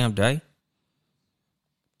goddamn day.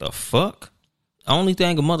 The fuck? Only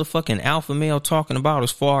thing a motherfucking alpha male talking about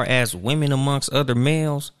as far as women amongst other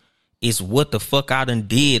males It's what the fuck I done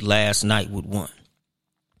did last night with one.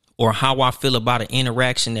 Or how I feel about an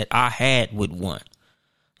interaction that I had with one.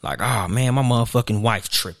 Like, oh man, my motherfucking wife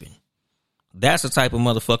tripping. That's the type of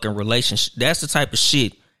motherfucking relationship. That's the type of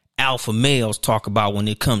shit alpha males talk about when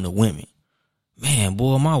it come to women. Man,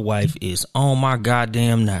 boy, my wife is on my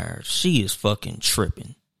goddamn nerves. She is fucking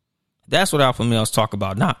tripping. That's what alpha males talk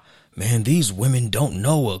about. Nah, man, these women don't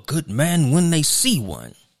know a good man when they see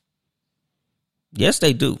one. Yes,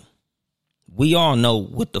 they do. We all know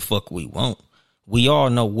what the fuck we want. We all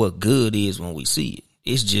know what good is when we see it.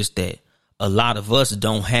 It's just that a lot of us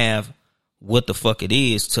don't have what the fuck it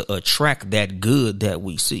is to attract that good that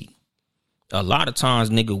we see. A lot of times,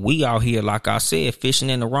 nigga, we out here, like I said, fishing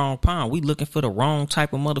in the wrong pond. We looking for the wrong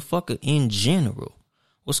type of motherfucker in general.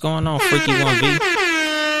 What's going on, Freaky 1V?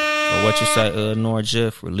 Or what you say, Nor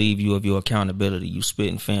Jeff, relieve you of your accountability. You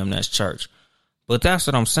spitting, fam, that's church. But that's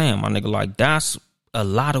what I'm saying, my nigga. Like, that's a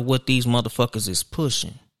lot of what these motherfuckers is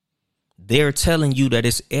pushing. They're telling you that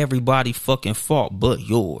it's everybody fucking fault but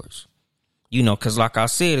yours. You know, because like I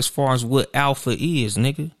said, as far as what alpha is,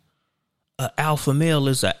 nigga, an alpha male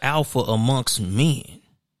is an alpha amongst men,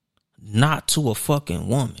 not to a fucking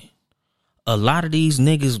woman. A lot of these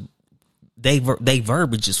niggas, they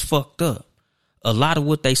verbiage is fucked up. A lot of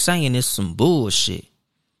what they saying is some bullshit.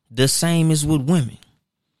 The same as with women.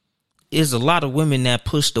 There's a lot of women that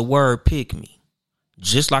push the word pick me,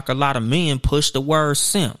 just like a lot of men push the word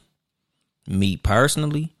simp. Me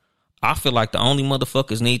personally, I feel like the only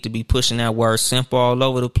motherfuckers need to be pushing that word simp all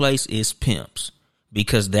over the place is pimps.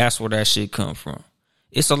 Because that's where that shit come from.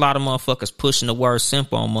 It's a lot of motherfuckers pushing the word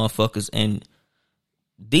simp on motherfuckers. And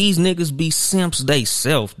these niggas be simps they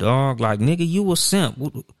self, dog. Like, nigga, you a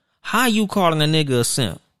simp. How you calling a nigga a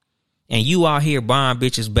simp? And you out here buying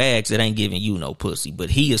bitches bags that ain't giving you no pussy. But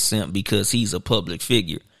he a simp because he's a public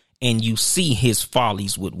figure. And you see his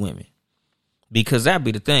follies with women. Because that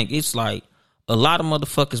be the thing. It's like a lot of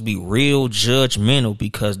motherfuckers be real judgmental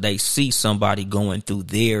because they see somebody going through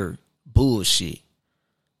their bullshit.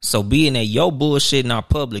 So being that your bullshit not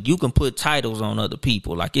public, you can put titles on other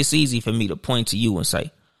people. Like, it's easy for me to point to you and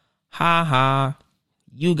say, ha ha,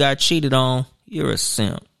 you got cheated on. You're a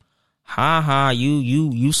simp. Ha ha,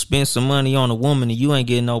 you spent some money on a woman and you ain't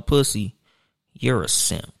getting no pussy. You're a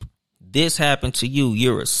simp. This happened to you.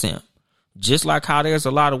 You're a simp. Just like how there's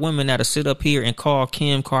a lot of women that'll sit up here and call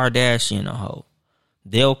Kim Kardashian a hoe.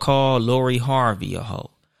 They'll call Lori Harvey a hoe.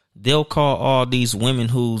 They'll call all these women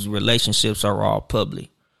whose relationships are all public.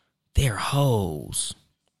 They're hoes.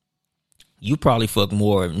 You probably fuck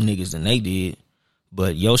more niggas than they did,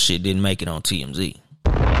 but your shit didn't make it on TMZ.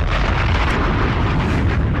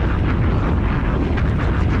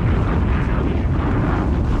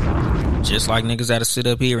 Just like niggas had to sit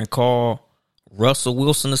up here and call Russell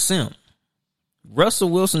Wilson a simp. Russell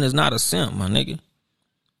Wilson is not a simp, my nigga.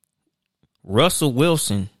 Russell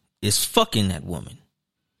Wilson is fucking that woman.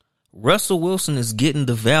 Russell Wilson is getting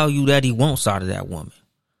the value that he wants out of that woman.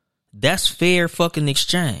 That's fair fucking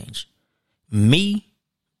exchange. Me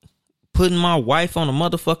putting my wife on a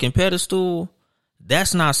motherfucking pedestal,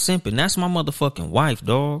 that's not simping. That's my motherfucking wife,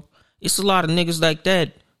 dog. It's a lot of niggas like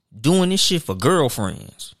that doing this shit for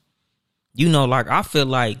girlfriends. You know, like, I feel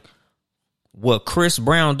like what Chris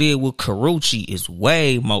Brown did with Karrueche is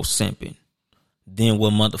way more simping than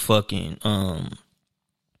what motherfucking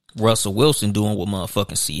Russell Wilson doing with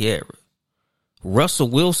motherfucking Sierra. Russell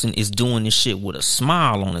Wilson is doing this shit with a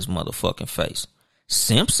smile on his motherfucking face.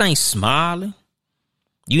 Simps ain't smiling.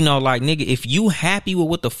 You know, like, nigga, if you happy with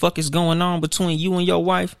what the fuck is going on between you and your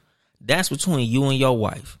wife, that's between you and your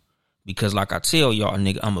wife. Because like I tell y'all,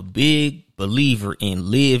 nigga, I'm a big believer in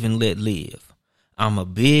live and let live. I'm a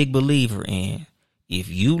big believer in if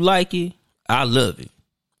you like it, I love it.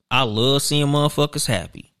 I love seeing motherfuckers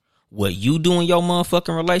happy. What you do in your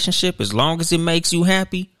motherfucking relationship, as long as it makes you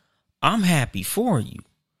happy, I'm happy for you.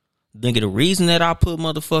 Nigga, the reason that I put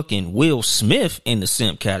motherfucking Will Smith in the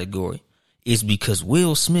simp category is because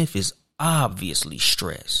Will Smith is obviously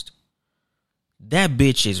stressed. That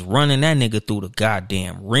bitch is running that nigga through the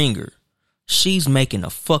goddamn ringer. She's making a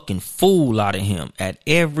fucking fool out of him at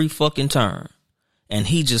every fucking turn. And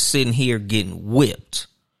he just sitting here getting whipped.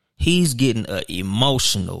 He's getting an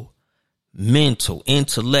emotional, mental,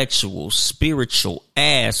 intellectual, spiritual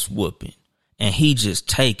ass whooping. And he just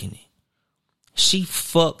taking it. She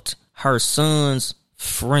fucked her son's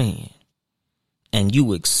friend. And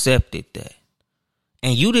you accepted that.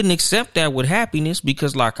 And you didn't accept that with happiness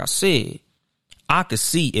because, like I said, I could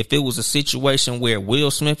see if it was a situation where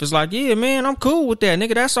Will Smith is like, yeah, man, I'm cool with that.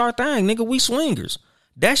 Nigga, that's our thing. Nigga, we swingers.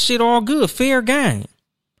 That shit all good. Fair game.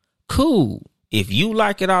 Cool. If you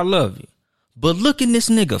like it, I love it. But look in this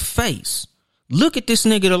nigga face. Look at this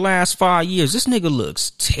nigga the last 5 years. This nigga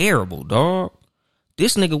looks terrible, dog.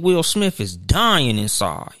 This nigga Will Smith is dying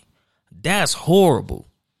inside. That's horrible.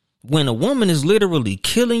 When a woman is literally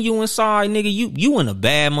killing you inside, nigga, you in a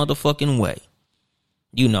bad motherfucking way.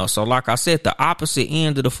 You know, so like I said, the opposite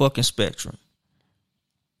end of the fucking spectrum.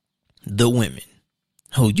 The women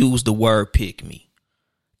who use the word pick me.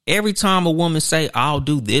 Every time a woman say, I'll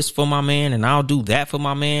do this for my man and I'll do that for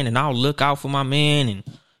my man and I'll look out for my man and,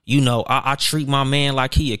 you know, I treat my man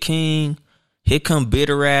like he a king. Here come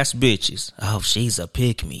bitter ass bitches. Oh, she's a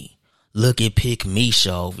pick me. Look at pick me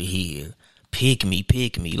show over here. Pick me,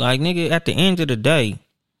 pick me. Like, nigga, at the end of the day,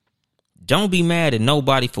 don't be mad at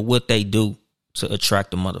nobody for what they do to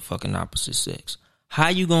attract the motherfucking opposite sex. How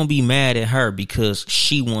you gonna be mad at her because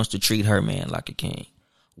she wants to treat her man like a king?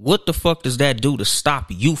 What the fuck does that do to stop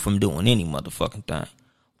you from doing any motherfucking thing?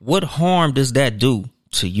 What harm does that do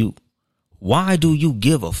to you? Why do you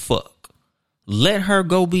give a fuck? Let her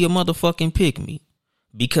go be a motherfucking pick me.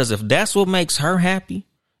 Because if that's what makes her happy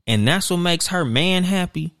and that's what makes her man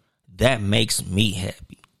happy, that makes me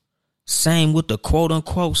happy. Same with the quote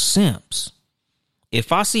unquote simps.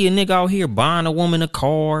 If I see a nigga out here buying a woman a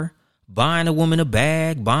car, buying a woman a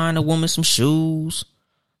bag, buying a woman some shoes,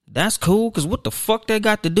 that's cool, because what the fuck that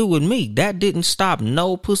got to do with me? That didn't stop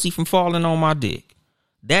no pussy from falling on my dick.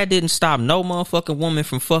 That didn't stop no motherfucking woman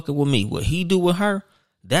from fucking with me. What he do with her,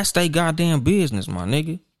 that's they goddamn business, my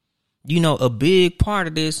nigga. You know, a big part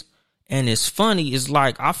of this, and it's funny, is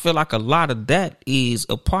like, I feel like a lot of that is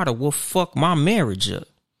a part of what fucked my marriage up.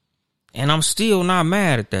 And I'm still not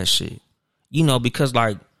mad at that shit. You know, because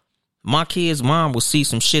like, my kid's mom will see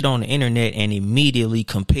some shit on the internet and immediately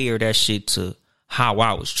compare that shit to how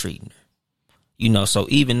I was treating her. You know, so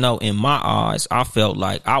even though in my eyes, I felt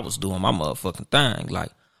like I was doing my motherfucking thing.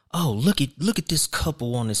 Like, oh, look at this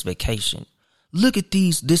couple on this vacation. Look at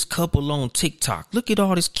this couple on TikTok. Look at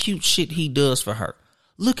all this cute shit he does for her.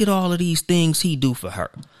 Look at all of these things he do for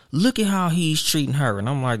her. Look at how he's treating her. And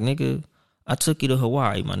I'm like, nigga, I took you to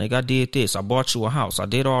Hawaii, my nigga. I did this. I bought you a house. I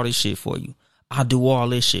did all this shit for you. I do all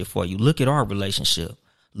this shit for you. Look at our relationship.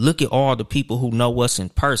 Look at all the people who know us in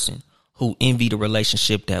person who envy the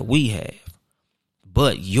relationship that we have.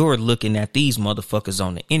 But you're looking at these motherfuckers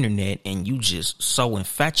on the internet and you just so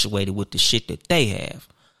infatuated with the shit that they have.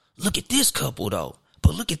 Look at this couple though.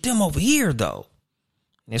 But look at them over here though.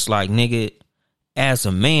 It's like, nigga, as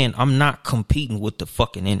a man, I'm not competing with the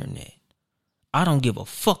fucking internet. I don't give a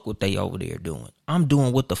fuck what they over there doing. I'm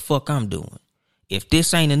doing what the fuck I'm doing. If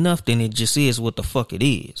this ain't enough, then it just is what the fuck it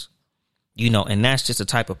is. You know, and that's just the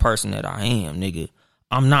type of person that I am, nigga.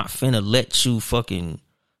 I'm not finna let you fucking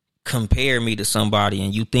compare me to somebody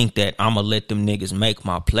and you think that I'm gonna let them niggas make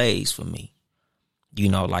my plays for me. You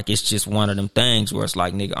know, like, it's just one of them things where it's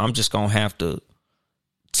like, nigga, I'm just gonna have to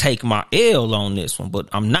take my L on this one. But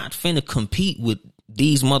I'm not finna compete with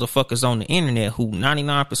these motherfuckers on the internet who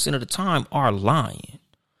 99% of the time are lying.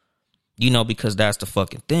 You know, because that's the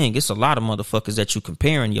fucking thing. It's a lot of motherfuckers that you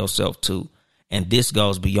comparing yourself to. And this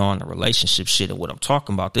goes beyond the relationship shit and what I'm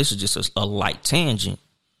talking about. This is just a light tangent.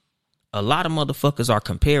 A lot of motherfuckers are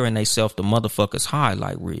comparing themselves to motherfuckers'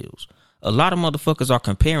 highlight reels. A lot of motherfuckers are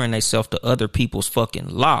comparing themselves to other people's fucking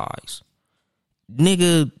lives.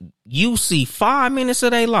 Nigga, you see 5 minutes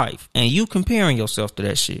of their life and you comparing yourself to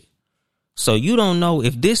that shit. So you don't know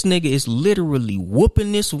if this nigga is literally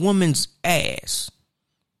whooping this woman's ass.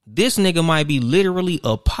 This nigga might be literally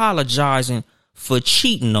apologizing for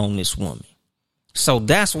cheating on this woman. So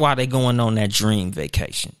that's why they going on that dream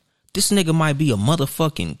vacation. This nigga might be a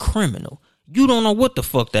motherfucking criminal. You don't know what the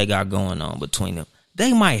fuck they got going on between them.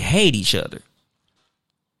 They might hate each other.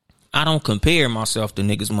 I don't compare myself to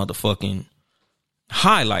niggas motherfucking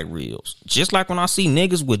highlight reels. Just like when I see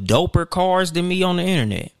niggas with doper cars than me on the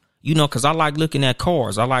internet. You know, because I like looking at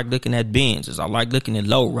cars. I like looking at Benzes. I like looking at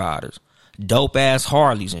lowriders. Dope ass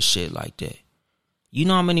Harleys and shit like that. You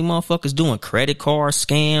know how many motherfuckers doing credit card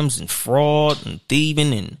scams and fraud and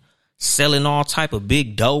thieving and selling all type of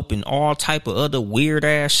big dope and all type of other weird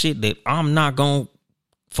ass shit that I'm not gonna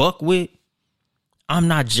fuck with? I'm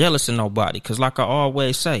not jealous of nobody, because like I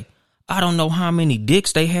always say, I don't know how many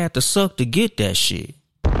dicks they had to suck to get that shit.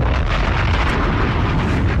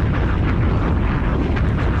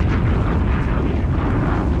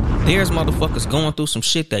 There's motherfuckers going through some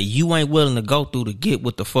shit that you ain't willing to go through to get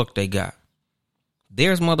what the fuck they got.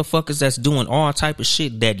 There's motherfuckers that's doing all type of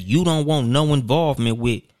shit that you don't want no involvement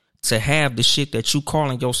with to have the shit that you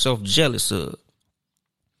calling yourself jealous of.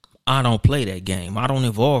 I don't play that game. I don't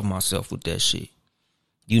involve myself with that shit.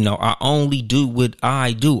 You know, I only do what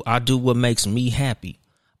I do. I do what makes me happy.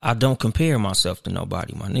 I don't compare myself to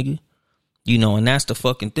nobody, my nigga. You know, and that's the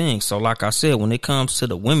fucking thing. So like I said, when it comes to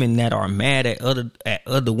the women that are mad at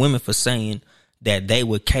other women for saying that they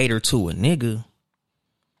would cater to a nigga,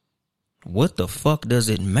 what the fuck does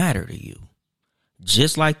it matter to you?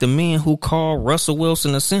 Just like the men who call Russell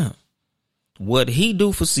Wilson a simp. What he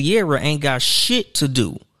do for Sierra ain't got shit to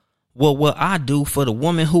do with what I do for the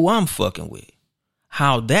woman who I'm fucking with.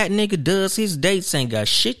 How that nigga does his dates ain't got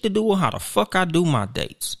shit to do with how the fuck I do my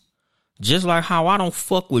dates. Just like how I don't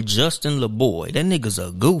fuck with Justin LeBoy. That nigga's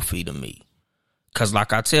a goofy to me. Cause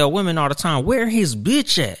like I tell women all the time, where his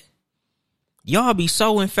bitch at? Y'all be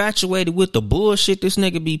so infatuated with the bullshit this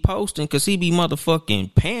nigga be posting cause he be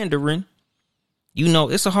motherfucking pandering. You know,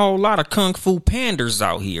 it's a whole lot of kung fu panders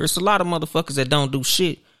out here. It's a lot of motherfuckers that don't do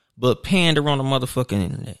shit but pander on the motherfucking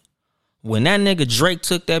internet. When that nigga Drake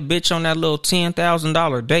took that bitch on that little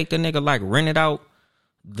 $10,000 date, that nigga like rented out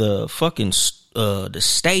the fucking the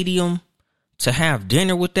stadium to have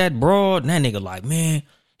dinner with that broad. And that nigga like, man,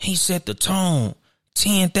 he set the tone.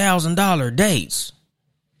 $10,000 dates.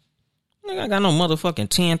 Nigga, I got no motherfucking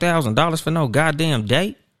 $10,000 for no goddamn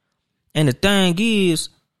date. And the thing is,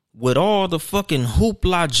 with all the fucking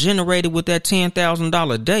hoopla generated with that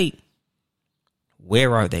 $10,000 date,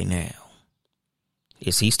 where are they now?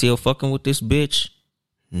 Is he still fucking with this bitch?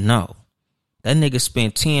 No. That nigga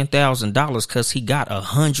spent $10,000 cause he got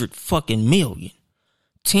 100 fucking million.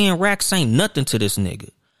 10 racks ain't nothing to this nigga.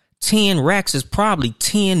 10 racks is probably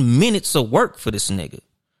 10 minutes of work for this nigga.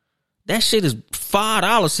 That shit is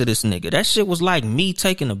 $5 to this nigga. That shit was like me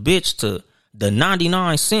taking a bitch to the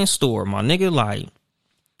 99-cent store, my nigga. Like,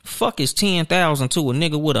 fuck is 10,000 to a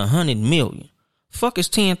nigga with 100 million. Fuck is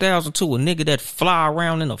 10,000 to a nigga that fly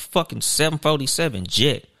around in a fucking 747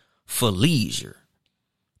 jet for leisure.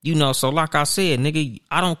 You know, so like I said, nigga,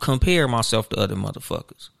 I don't compare myself to other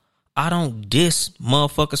motherfuckers. I don't diss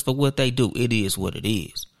motherfuckers for what they do. It is what it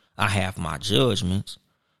is. I have my judgments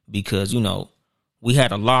because, you know, we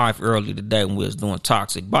had a live earlier today when we was doing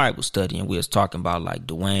Toxic Bible Study and we was talking about like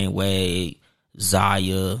Dwayne Wade,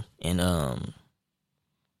 Zaya, and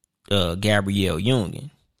Gabrielle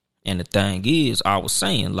Union. And the thing is, I was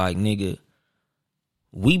saying, like, nigga,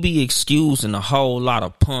 we be excusing a whole lot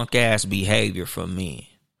of punk ass behavior from men.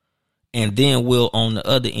 And then we'll on the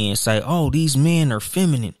other end say, oh, these men are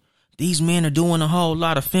feminine. These men are doing a whole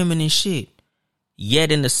lot of feminine shit.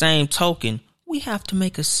 Yet in the same token, we have to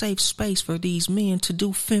make a safe space for these men to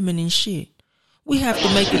do feminine shit. We have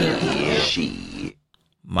to make it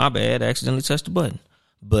my bad, I accidentally touched the button.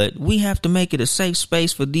 But we have to make it a safe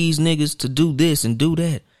space for these niggas to do this and do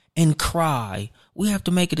that and cry. We have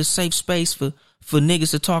to make it a safe space for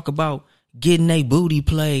niggas to talk about getting they booty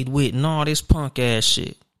played with and all this punk ass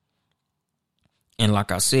shit. And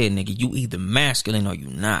like I said, nigga, you either masculine or you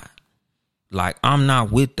not. Like, I'm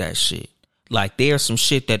not with that shit. Like, there's some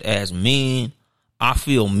shit that as men, I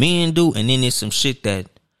feel men do. And then there's some shit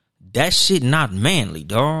that shit not manly,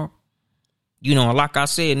 dog. You know, like I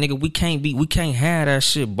said, nigga, we can't have that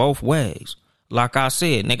shit both ways. Like I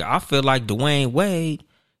said, nigga, I feel like Dwayne Wade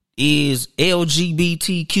is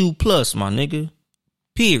LGBTQ plus, my nigga.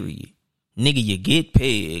 Period. Nigga, you get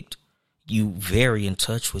pegged. You very in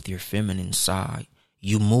touch with your feminine side.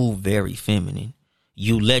 You move very feminine.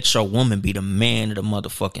 You let your woman be the man of the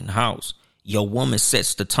motherfucking house. Your woman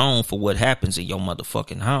sets the tone for what happens in your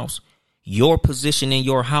motherfucking house. Your position in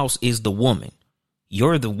your house is the woman.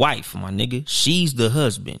 You're the wife, my nigga. She's the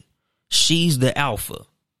husband. She's the alpha.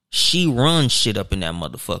 She runs shit up in that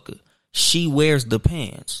motherfucker. She wears the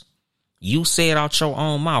pants. You said out your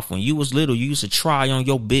own mouth when you was little, you used to try on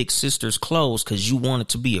your big sister's clothes because you wanted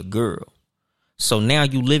to be a girl. So now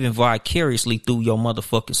you living vicariously through your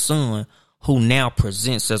motherfucking son who now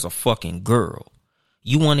presents as a fucking girl.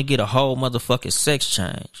 You want to get a whole motherfucking sex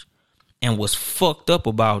change. And what's fucked up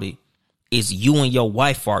about it is you and your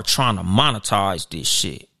wife are trying to monetize this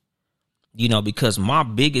shit. You know, because my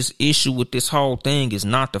biggest issue with this whole thing is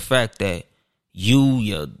not the fact that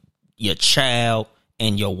you, your child,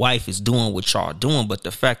 and your wife is doing what y'all doing, but the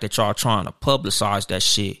fact that y'all trying to publicize that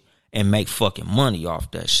shit and make fucking money off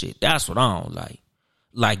that shit. That's what I don't like.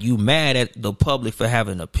 Like, you mad at the public for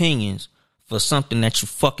having opinions for something that you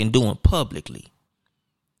fucking doing publicly.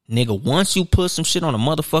 Nigga, once you put some shit on the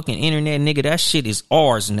motherfucking internet, nigga, that shit is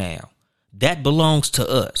ours now. That belongs to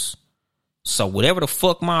us. So whatever the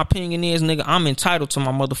fuck my opinion is, nigga, I'm entitled to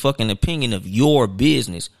my motherfucking opinion of your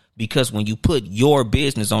business. Because when you put your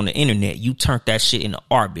business on the internet, you turned that shit into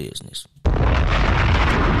our business.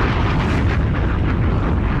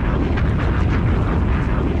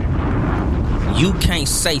 You can't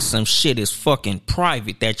say some shit is fucking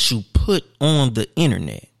private that you put on the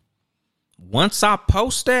internet. Once I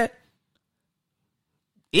post that,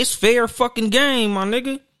 It's fair fucking game, my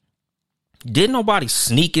nigga. Didn't nobody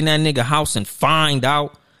sneak in that nigga house and find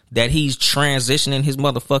out that he's transitioning his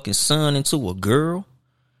motherfucking son into a girl?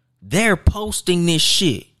 They're posting this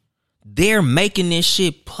shit. They're making this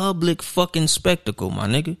shit public fucking spectacle, my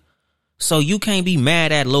nigga. So you can't be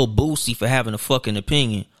mad at Lil Boosie for having a fucking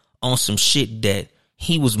opinion on some shit that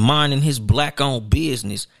he was minding his black-owned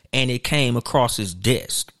business and it came across his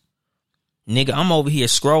desk. Nigga, I'm over here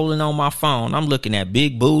scrolling on my phone. I'm looking at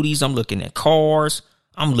big booties. I'm looking at cars.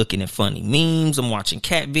 I'm looking at funny memes. I'm watching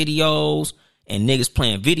cat videos and niggas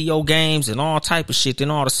playing video games and all type of shit.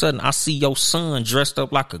 Then all of a sudden I see your son dressed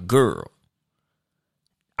up like a girl.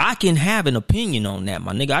 I can have an opinion on that,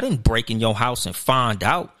 my nigga. I didn't break in your house and find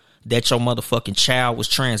out that your motherfucking child was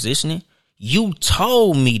transitioning. You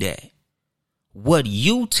told me that. What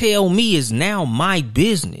you tell me is now my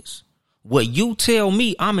business. What you tell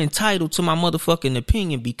me, I'm entitled to my motherfucking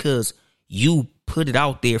opinion because you put it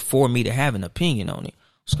out there for me to have an opinion on it.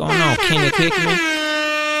 What's going on, Kenneth Hickman?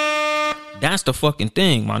 That's the fucking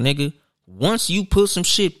thing, my nigga. Once you put some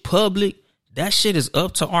shit public, that shit is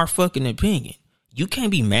up to our fucking opinion. You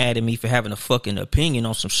can't be mad at me for having a fucking opinion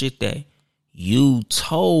on some shit that you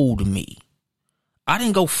told me. I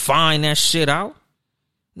didn't go find that shit out.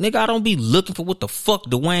 Nigga, I don't be looking for what the fuck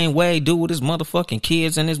Dwayne Wade do with his motherfucking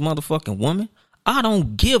kids and his motherfucking woman. I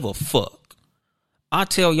don't give a fuck. I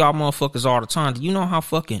tell y'all motherfuckers all the time, do you know how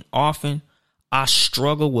fucking often I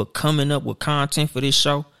struggle with coming up with content for this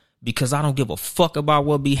show? Because I don't give a fuck about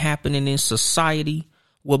what be happening in society,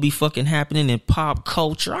 what be fucking happening in pop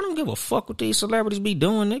culture. I don't give a fuck what these celebrities be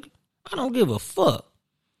doing, nigga. I don't give a fuck.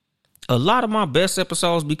 A lot of my best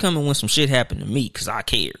episodes be coming when some shit happen to me because I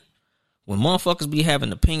care. When motherfuckers be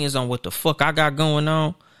having opinions on what the fuck I got going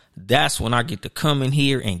on, that's when I get to come in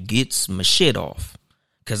here and get some shit off.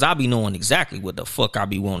 Because I be knowing exactly what the fuck I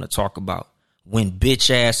be wanting to talk about. When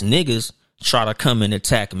bitch ass niggas try to come and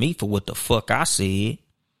attack me for what the fuck I said.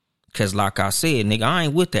 Because like I said, nigga, I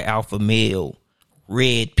ain't with the alpha male,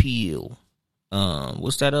 red pill.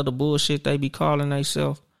 What's that other bullshit they be calling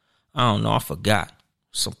themselves? I don't know. I forgot.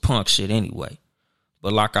 Some punk shit anyway.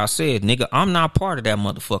 But like I said, nigga, I'm not part of that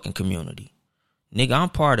motherfucking community. Nigga, I'm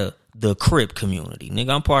part of the Crip community. Nigga,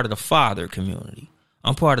 I'm part of the father community.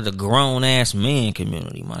 I'm part of the grown ass man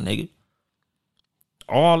community, my nigga.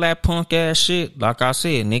 All that punk ass shit, like I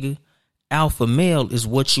said, nigga, alpha male is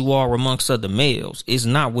what you are amongst other males. It's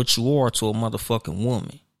not what you are to a motherfucking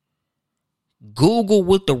woman. Google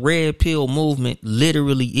what the red pill movement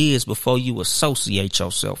literally is before you associate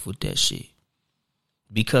yourself with that shit.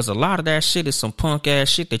 Because a lot of that shit is some punk ass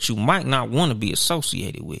shit that you might not want to be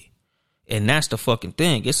associated with. And that's the fucking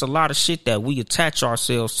thing. It's a lot of shit that we attach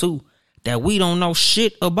ourselves to that we don't know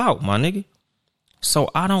shit about, my nigga. So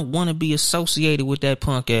I don't want to be associated with that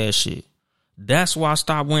punk ass shit. That's why I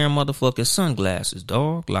stopped wearing motherfucking sunglasses,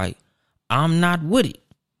 dog. Like, I'm not with it.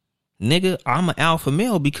 Nigga, I'm an alpha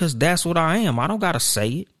male because that's what I am. I don't gotta say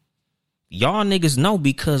it. Y'all niggas know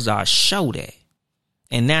because I show that.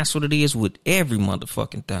 And that's what it is with every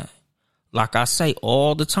motherfucking thing. Like I say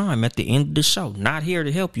all the time at the end of the show, not here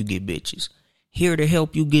to help you get bitches. Here to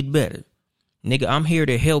help you get better. Nigga, I'm here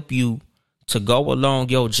to help you to go along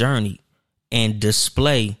your journey and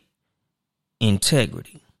display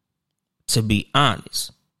integrity. To be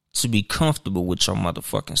honest. To be comfortable with your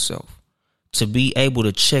motherfucking self. To be able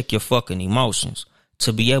to check your fucking emotions.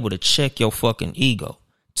 To be able to check your fucking ego.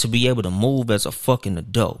 To be able to move as a fucking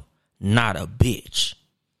adult. Not a bitch.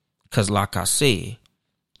 Because like I said,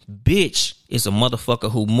 bitch is a motherfucker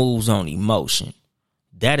who moves on emotion.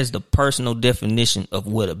 That is the personal definition of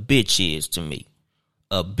what a bitch is to me.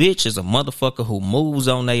 A bitch is a motherfucker who moves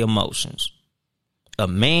on their emotions. A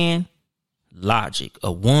man, logic.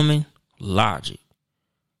 A woman, logic.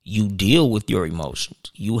 You deal with your emotions.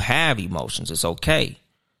 You have emotions. It's okay.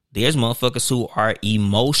 There's motherfuckers who are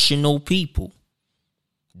emotional people.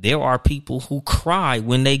 There are people who cry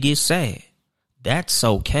when they get sad. That's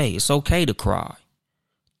okay. It's okay to cry.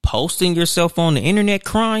 Posting yourself on the internet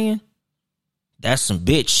crying, that's some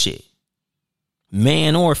bitch shit.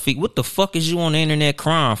 Man or female, what the fuck is you on the internet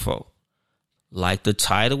crying for? Like the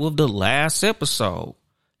title of the last episode,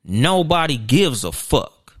 nobody gives a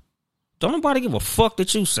fuck. Don't nobody give a fuck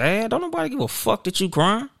that you sad. Don't nobody give a fuck that you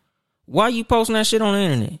crying. Why you posting that shit on the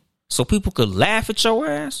internet? So people could laugh at your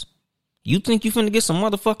ass? You think you finna get some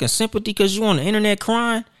motherfucking sympathy because you on the internet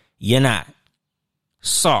crying? You're not.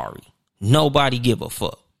 Sorry. Nobody give a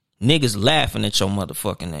fuck. Niggas laughing at your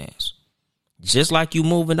motherfucking ass. Just like you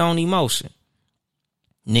moving on emotion.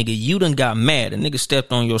 Nigga, you done got mad. A nigga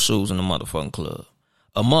stepped on your shoes in the motherfucking club.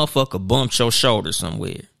 A motherfucker bumped your shoulder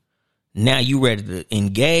somewhere. Now you ready to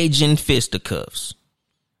engage in fisticuffs.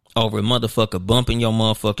 over a motherfucker bumping your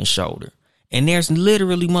motherfucking shoulder. And there's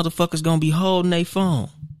literally motherfuckers gonna be holding their phone.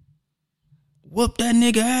 Whoop that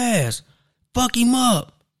nigga ass. Fuck him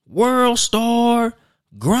up. World star.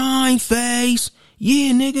 Grind face.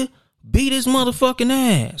 Yeah, nigga. Beat his motherfucking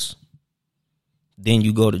ass. Then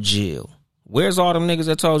you go to jail. Where's all them niggas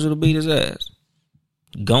that told you to beat his ass?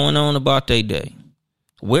 Going on about their day.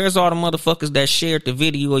 Where's all the motherfuckers that shared the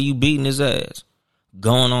video of you beating his ass?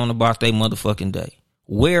 Going on about their motherfucking day.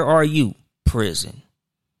 Where are you? Prison.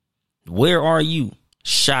 Where are you?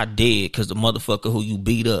 Shot dead because the motherfucker who you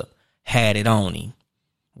beat up had it on him.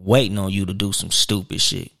 Waiting on you to do some stupid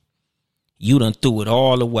shit. You done threw it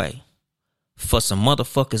all away. For some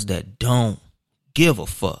motherfuckers that don't give a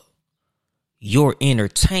fuck. You're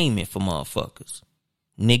entertainment for motherfuckers.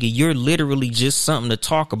 Nigga, you're literally just something to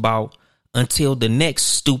talk about until the next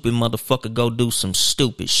stupid motherfucker go do some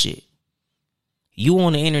stupid shit. You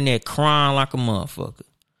on the internet crying like a motherfucker.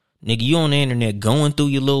 Nigga, you on the internet going through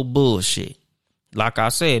your little bullshit. Like I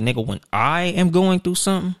said, nigga, when I am going through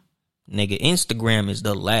something, nigga, Instagram is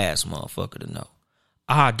the last motherfucker to know.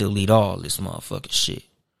 I delete all this motherfucking shit.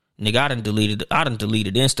 Nigga, I done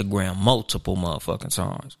deleted Instagram multiple motherfucking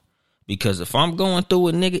times. Because if I'm going through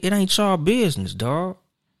it, nigga, it ain't y'all business, dog.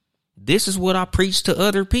 This is what I preach to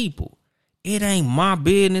other people. It ain't my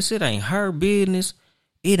business. It ain't her business.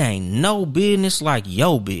 It ain't no business like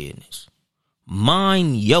your business.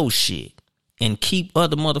 Mind your shit and keep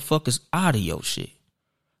other motherfuckers out of your shit.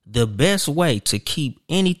 The best way to keep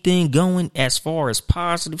anything going as far as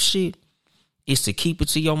positive shit is to keep it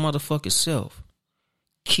to your motherfucking self.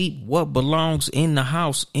 Keep what belongs in the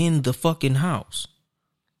house in the fucking house.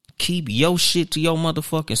 Keep your shit to your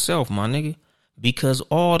motherfucking self, my nigga. Because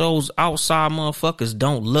all those outside motherfuckers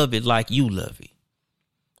don't love it like you love it.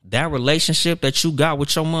 That relationship that you got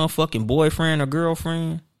with your motherfucking boyfriend or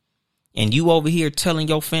girlfriend, and you over here telling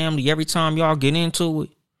your family every time y'all get into it,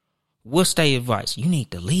 what's their advice? You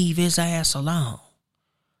need to leave his ass alone.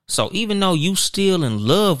 So even though you still in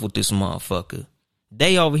love with this motherfucker,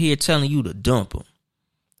 they over here telling you to dump him.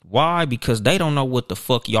 Why? Because they don't know what the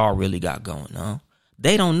fuck y'all really got going on.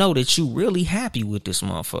 They don't know that you really happy with this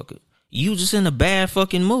motherfucker. You just in a bad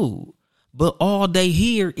fucking mood. But all they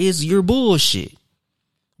hear is your bullshit.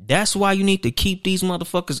 That's why you need to keep these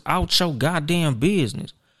motherfuckers out your goddamn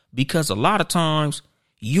business. Because a lot of times,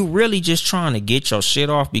 you really just trying to get your shit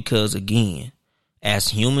off because, again, as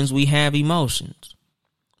humans, we have emotions.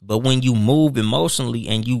 But when you move emotionally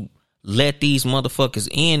and you let these motherfuckers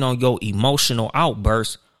in on your emotional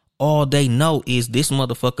outburst, all they know is this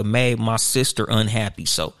motherfucker made my sister unhappy,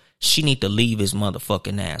 so she need to leave his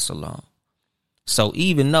motherfucking ass alone. So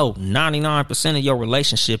even though 99% of your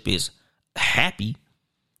relationship is happy,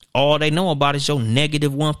 all they know about is your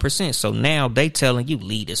negative 1%. So now they telling you,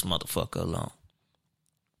 leave this motherfucker alone.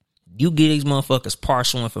 You give these motherfuckers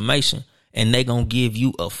partial information and they gonna give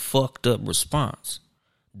you a fucked up response.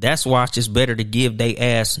 That's why it's just better to give they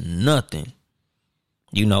ass nothing.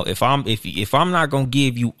 You know, if I'm not gonna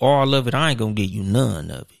give you all of it, I ain't gonna give you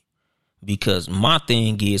none of it. Because my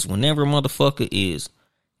thing is, whenever a motherfucker is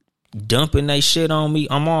dumping they shit on me,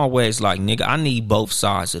 I'm always like, nigga, I need both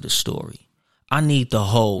sides of the story. I need the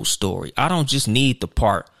whole story. I don't just need the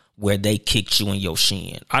part where they kicked you in your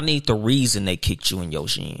shin. I need the reason they kicked you in your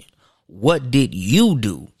shin. What did you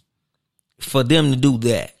do for them to do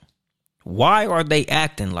that? Why are they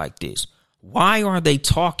acting like this? Why are they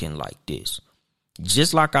talking like this?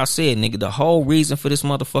 Just like I said, nigga, the whole reason for this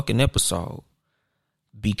motherfucking episode,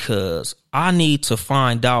 because I need to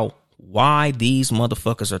find out why these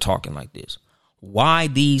motherfuckers are talking like this. Why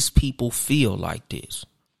these people feel like this.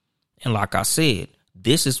 And like I said,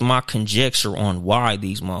 this is my conjecture on why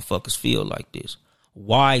these motherfuckers feel like this.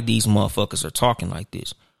 Why these motherfuckers are talking like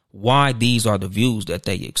this. Why these are the views that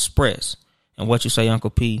they express. And what you say, Uncle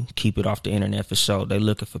P, keep it off the internet for sure. They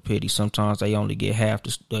looking for pity. Sometimes they only give half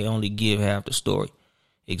the story.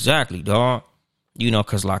 Exactly, dog. You know,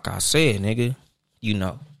 because like I said, nigga, you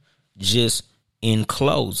know, just in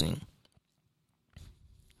closing,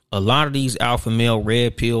 a lot of these alpha male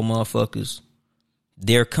red pill motherfuckers,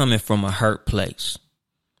 they're coming from a hurt place.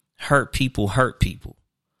 Hurt people hurt people.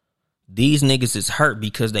 These niggas is hurt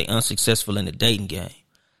because they unsuccessful in the dating game.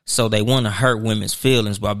 So they want to hurt women's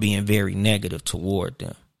feelings by being very negative toward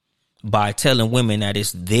them. By telling women that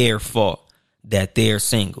it's their fault that they're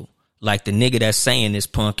single. Like the nigga that's saying this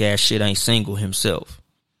punk ass shit ain't single himself.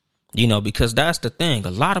 You know, because that's the thing.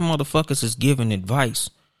 A lot of motherfuckers is giving advice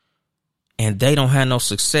and they don't have no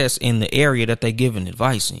success in the area that they giving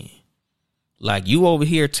advice in. Like you over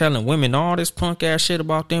here telling women all this punk ass shit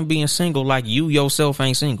about them being single like you yourself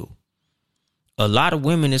ain't single. A lot of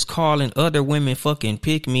women is calling other women fucking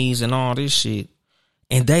pick-me's and all this shit,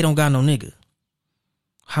 and they don't got no nigga.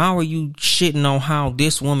 How are you shitting on how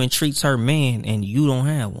this woman treats her man and you don't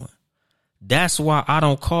have one? That's why I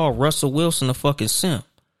don't call Russell Wilson a fucking simp.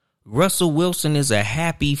 Russell Wilson is a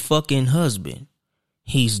happy fucking husband.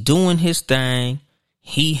 He's doing his thing.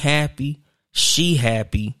 He happy. She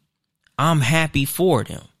happy. I'm happy for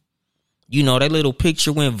them. You know, that little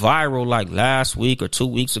picture went viral like last week or 2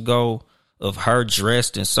 weeks ago of her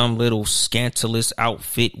dressed in some little scandalous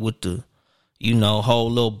outfit with the, you know, whole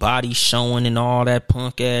little body showing and all that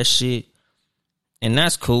punk ass shit. And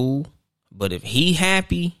that's cool. But if he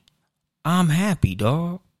happy, I'm happy,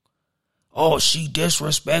 dog. Oh, she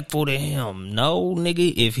disrespectful to him. No,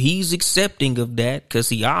 nigga, if he's accepting of that, because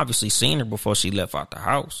he obviously seen her before she left out the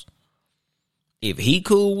house. If he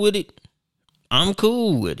cool with it, I'm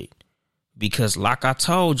cool with it. Because like I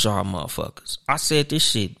told y'all motherfuckers, I said this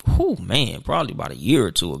shit, probably about a year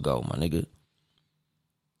or two ago, my nigga.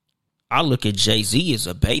 I look at Jay-Z as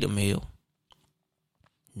a beta male.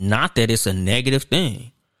 Not that it's a negative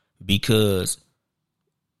thing, because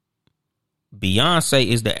Beyonce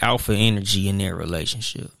is the alpha energy in their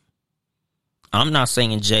relationship. I'm not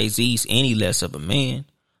saying Jay-Z's any less of a man.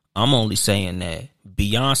 I'm only saying that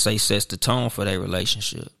Beyonce sets the tone for their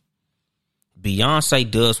relationship.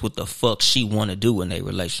 Beyonce does what the fuck she want to do in their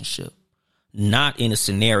relationship. Not in a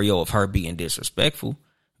scenario of her being disrespectful.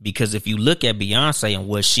 Because if you look at Beyonce and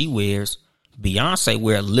what she wears, Beyonce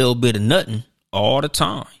wear a little bit of nothing all the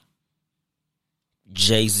time.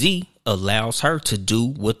 Jay-Z allows her to do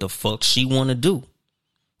what the fuck she want to do.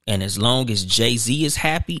 And as long as Jay-Z is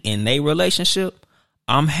happy in their relationship,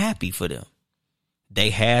 I'm happy for them.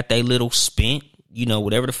 They had their little spent, you know,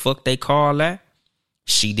 whatever the fuck they call that.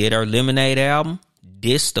 She did her Lemonade album,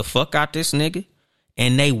 dissed the fuck out this nigga,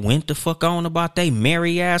 and they went the fuck on about they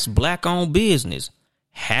merry ass black owned business.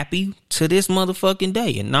 Happy to this motherfucking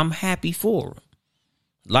day, and I'm happy for them.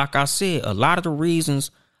 Like I said, a lot of the reasons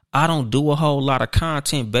I don't do a whole lot of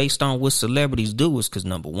content based on what celebrities do is because,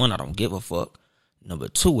 number one, I don't give a fuck. Number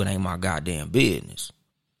two, it ain't my goddamn business.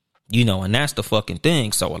 You know, and that's the fucking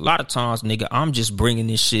thing. So a lot of times, nigga, I'm just bringing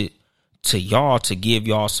this shit to y'all to give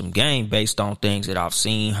y'all some game based on things that I've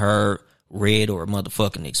seen, heard, read, or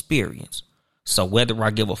motherfucking experience. So whether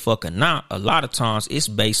I give a fuck or not, a lot of times it's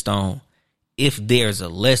based on if there's a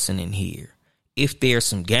lesson in here. If there's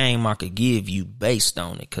some game I could give you based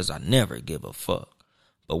on it, because I never give a fuck.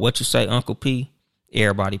 But what you say, Uncle P?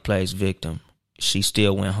 Everybody plays victim. She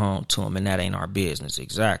still went home to him, and that ain't our business.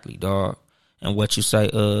 Exactly, dog. And what you say,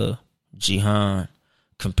 Jihan?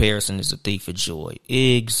 Comparison is a thief of joy.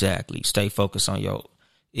 Exactly. Stay focused on your.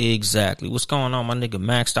 Exactly. What's going on, my nigga?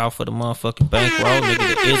 Maxed out for the motherfucking bankroll, nigga.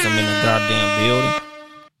 The ism in the goddamn building.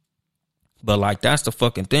 But like, that's the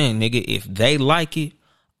fucking thing, nigga. If they like it,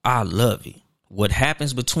 I love it. What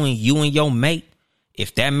happens between you and your mate,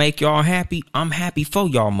 if that make y'all happy, I'm happy for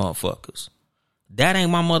y'all motherfuckers. That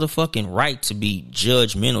ain't my motherfucking right to be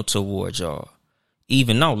judgmental towards y'all.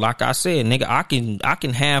 Even though, like I said, nigga, I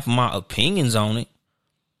can have my opinions on it.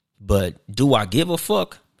 But do I give a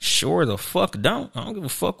fuck? Sure the fuck don't. I don't give a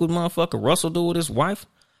fuck what motherfucker Russell do with his wife.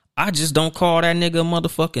 I just don't call that nigga a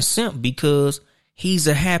motherfucking simp because he's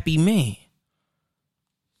a happy man.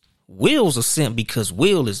 Will's a simp because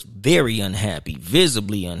Will is very unhappy,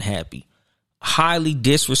 visibly unhappy, highly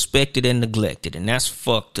disrespected and neglected, and that's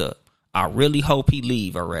fucked up. I really hope he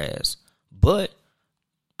leave her ass. But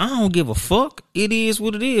I don't give a fuck. It is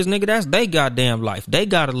what it is, nigga. That's they goddamn life. They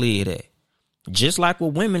gotta live that. Just like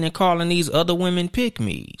with women and calling these other women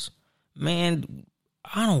pick-me's. Man,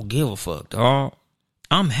 I don't give a fuck, dog.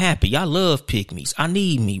 I'm happy. I love pick-me's. I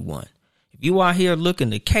need me one. If you out here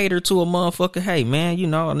looking to cater to a motherfucker, hey, man, you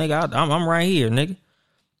know, nigga, I'm right here, nigga.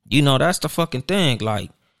 You know, that's the fucking thing.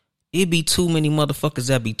 Like, it be too many motherfuckers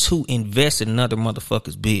that be too invested in other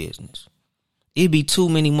motherfuckers' business. It be too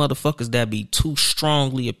many motherfuckers that be too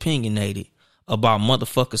strongly opinionated about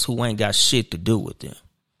motherfuckers who ain't got shit to do with them.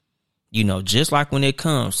 You know, just like when it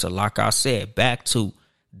comes to, like I said, back to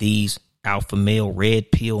these alpha male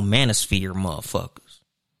red pill manosphere motherfuckers.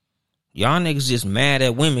 Y'all niggas just mad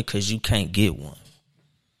at women because you can't get one.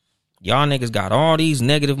 Y'all niggas got all these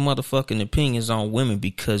negative motherfucking opinions on women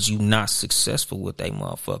because you not successful with they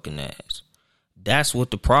motherfucking ass. That's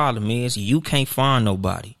what the problem is. You can't find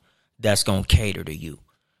nobody that's gonna cater to you.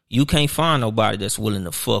 You can't find nobody that's willing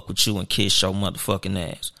to fuck with you and kiss your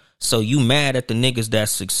motherfucking ass. So you mad at the niggas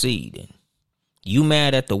that's succeeding. You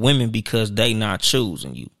mad at the women because they not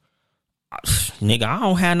choosing you. Nigga, I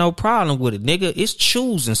don't have no problem with it, nigga. It's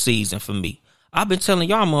choosing season for me. I've been telling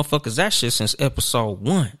y'all motherfuckers that shit since episode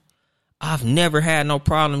 1. I've never had no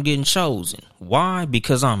problem getting chosen. Why?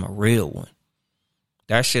 Because I'm a real one.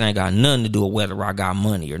 That shit ain't got nothing to do with whether I got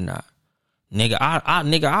money or not. Nigga,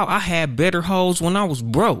 I had better hoes when I was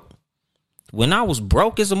broke. When I was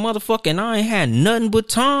broke as a motherfucker and I ain't had nothing but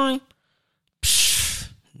time,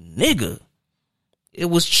 nigga, it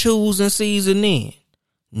was choosing season in.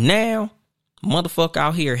 Now, motherfucker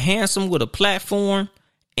out here handsome with a platform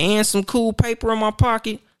and some cool paper in my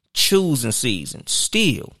pocket, choosing season.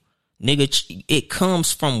 Still, nigga, it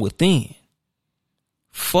comes from within.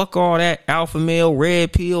 Fuck all that alpha male,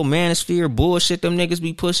 red pill, manosphere bullshit them niggas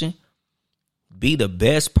be pushing. Be the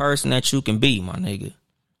best person that you can be, my nigga.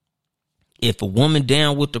 If a woman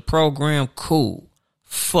down with the program, cool.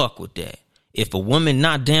 Fuck with that. If a woman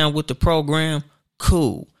not down with the program,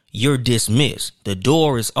 cool. You're dismissed. The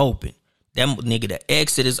door is open. That nigga, the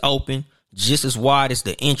exit is open just as wide as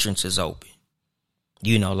the entrance is open.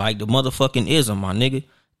 You know, like the motherfucking ism, my nigga.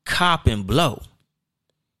 Cop and blow.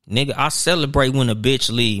 Nigga, I celebrate when a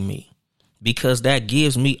bitch leave me because that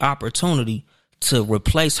gives me opportunity to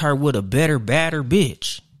replace her with a better, badder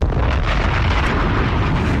bitch.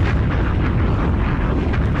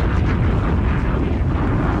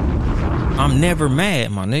 I'm never mad,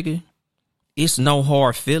 my nigga. It's no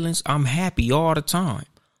hard feelings. I'm happy all the time.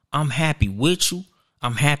 I'm happy with you.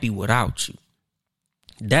 I'm happy without you.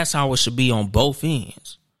 That's how it should be on both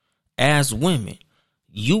ends. As women,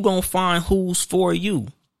 you gonna find who's for you.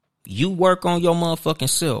 You work on your motherfucking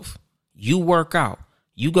self. You work out.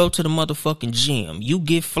 You go to the motherfucking gym. You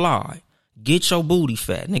get fly. Get your booty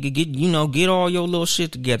fat. Nigga, get all your little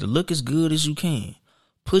shit together. Look as good as you can.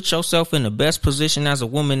 Put yourself in the best position as a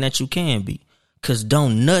woman that you can be. Cause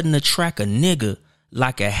don't nothing attract a nigga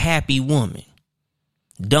like a happy woman.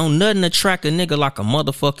 Don't nothing attract a nigga like a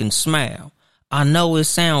motherfucking smile. I know it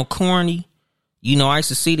sound corny. You know, I used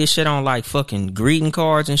to see this shit on like fucking greeting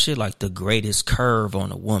cards and shit. Like the greatest curve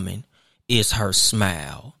on a woman is her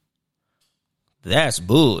smile. That's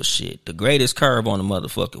bullshit. The greatest curve on a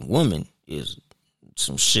motherfucking woman is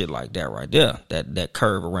some shit like that right there. That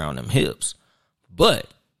curve around them hips. But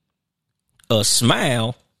a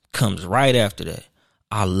smile comes right after that.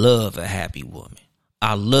 I love a happy woman.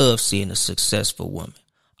 I love seeing a successful woman.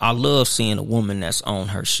 I love seeing a woman that's on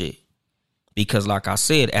her shit. Because like I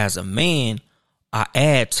said, as a man, I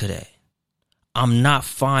add to that. I'm not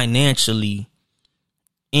financially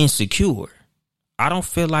insecure. I don't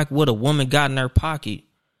feel like what a woman got in her pocket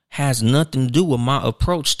has nothing to do with my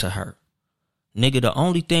approach to her. Nigga, the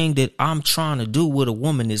only thing that I'm trying to do with a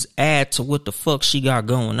woman is add to what the fuck she got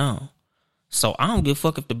going on. So I don't give a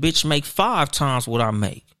fuck if the bitch make 5 times what I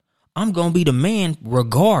make. I'm going to be the man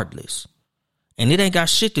regardless. And it ain't got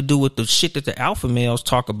shit to do with the shit that the alpha males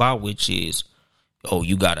talk about, which is, oh,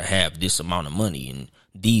 you got to have this amount of money. And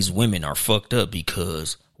these women are fucked up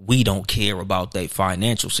because we don't care about their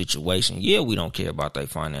financial situation. Yeah, we don't care about their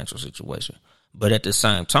financial situation. But at the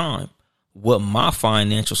same time, what my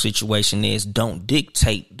financial situation is don't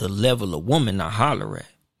dictate the level of woman I holler at.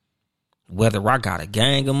 Whether I got a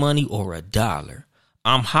gang of money or a dollar,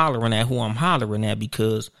 I'm hollering at who I'm hollering at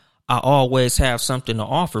because I always have something to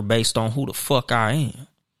offer based on who the fuck I am.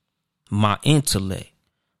 My intellect,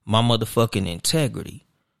 my motherfucking integrity.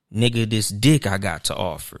 Nigga, this dick I got to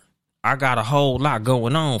offer. I got a whole lot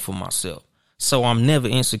going on for myself. So I'm never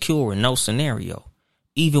insecure in no scenario.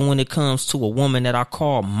 Even when it comes to a woman that I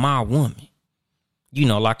call my woman. You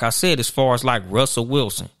know, like I said, as far as like Russell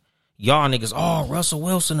Wilson. Y'all niggas, oh, Russell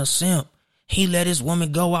Wilson a simp. He let his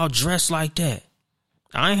woman go out dressed like that.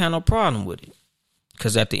 I ain't had no problem with it.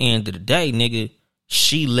 Because at the end of the day, nigga,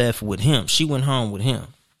 she left with him. She went home with him.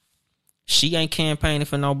 She ain't campaigning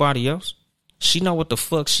for nobody else. She know what the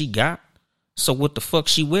fuck she got. So what the fuck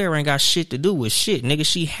she wear ain't got shit to do with shit. Nigga,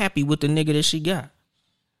 she happy with the nigga that she got.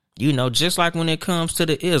 You know, just like when it comes to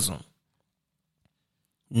the ism.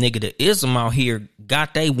 Nigga, the ism out here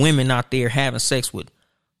got they women out there having sex with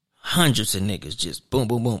hundreds of niggas. Just boom,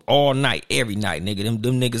 boom, boom. All night, every night, nigga.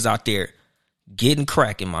 Them niggas out there getting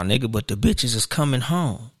cracking, my nigga. But the bitches is coming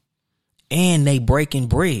home. And they breaking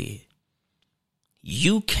bread.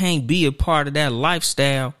 You can't be a part of that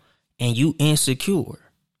lifestyle and you insecure.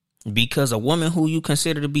 Because a woman who you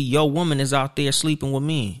consider to be your woman is out there sleeping with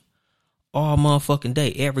men all motherfucking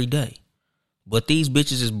day, every day. But these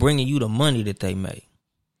bitches is bringing you the money that they make.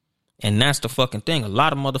 And that's the fucking thing. A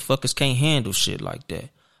lot of motherfuckers can't handle shit like that.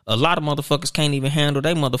 A lot of motherfuckers can't even handle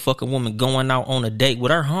their motherfucking woman going out on a date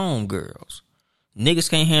with her homegirls. Niggas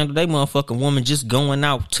can't handle their motherfucking woman just going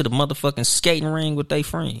out to the motherfucking skating ring with their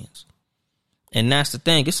friends. And that's the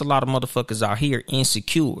thing. It's a lot of motherfuckers out here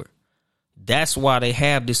insecure. That's why they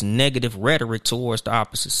have this negative rhetoric towards the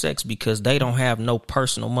opposite sex, because they don't have no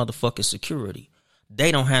personal motherfucking security.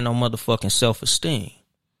 They don't have no motherfucking self-esteem.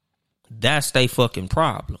 That's they fucking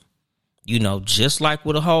problem. You know, just like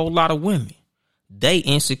with a whole lot of women. They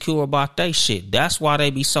insecure about they shit. That's why they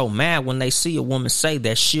be so mad when they see a woman say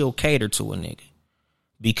that she'll cater to a nigga.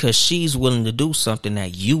 Because she's willing to do something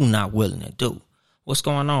that you not willing to do. What's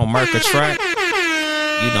going on, Merca Track?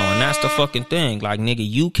 You know, and that's the fucking thing. Like, nigga,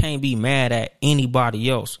 you can't be mad at anybody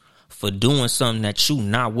else for doing something that you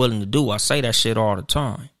not willing to do. I say that shit all the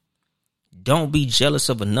time. Don't be jealous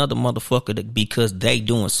of another motherfucker because they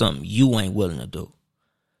doing something you ain't willing to do.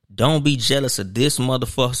 Don't be jealous of this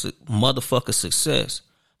motherfucker success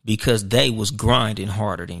because they was grinding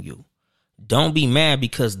harder than you. Don't be mad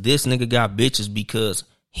because this nigga got bitches because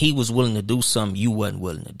he was willing to do something you wasn't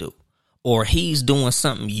willing to do. Or he's doing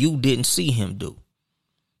something you didn't see him do.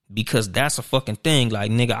 Because that's a fucking thing.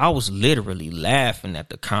 Like, nigga, I was literally laughing at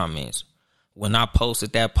the comments when I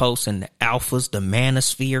posted that post and the alphas, the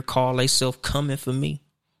manosphere, call themselves coming for me.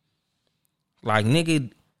 Like,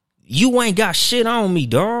 nigga, you ain't got shit on me,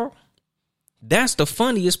 dawg. That's the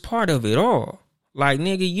funniest part of it all. Like,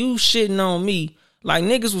 nigga, you shitting on me. Like,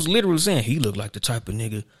 niggas was literally saying he looked like the type of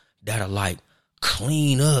nigga that'll, like,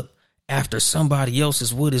 clean up after somebody else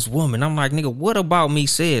is with his woman. I'm like, nigga, what about me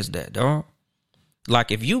says that, dawg?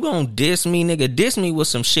 Like, if you gonna diss me, nigga, diss me with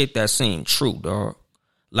some shit that seemed true, dawg.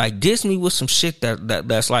 Like, diss me with some shit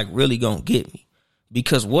that's like really gonna get me.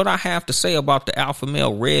 Because what I have to say about the alpha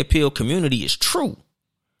male red pill community is true.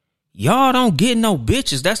 Y'all don't get no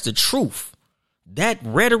bitches. That's the truth. That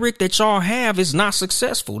rhetoric that y'all have is not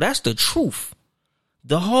successful. That's the truth.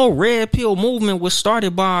 The whole red pill movement was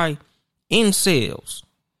started by incels.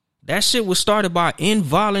 That shit was started by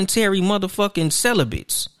involuntary motherfucking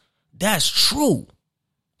celibates. That's true.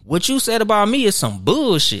 What you said about me is some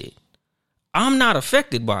bullshit. I'm not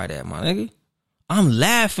affected by that, my nigga. I'm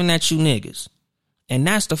laughing at you niggas. And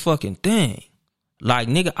that's the fucking thing. Like,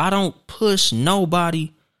 nigga, I don't push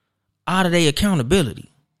nobody out of their accountability.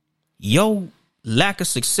 Your lack of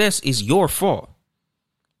success is your fault.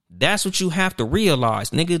 That's what you have to realize,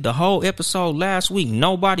 nigga. The whole episode last week,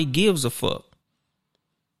 nobody gives a fuck.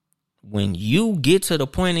 When you get to the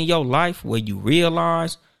point in your life where you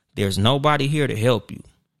realize there's nobody here to help you.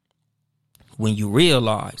 When you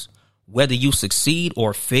realize whether you succeed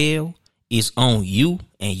or fail is on you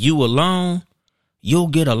and you alone, you'll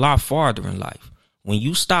get a lot farther in life. When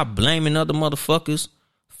you stop blaming other motherfuckers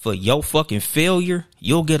for your fucking failure,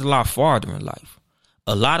 you'll get a lot farther in life.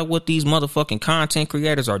 A lot of what these motherfucking content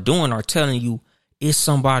creators are doing are telling you it's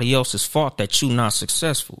somebody else's fault that you not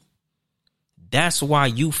successful. That's why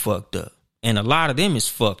you fucked up. And a lot of them is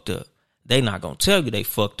fucked up. They not gonna tell you they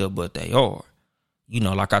fucked up, but they are. You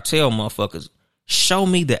know, like I tell motherfuckers, show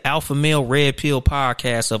me the alpha male red pill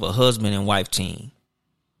podcast of a husband and wife team.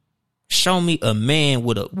 Show me a man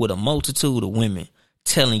with a multitude of women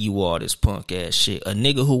telling you all this punk ass shit. A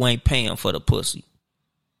nigga who ain't paying for the pussy.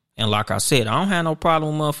 And like I said, I don't have no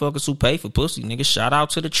problem with motherfuckers who pay for pussy, nigga. Shout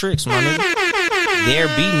out to the tricks, my nigga. There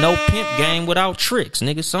be no pimp game without tricks,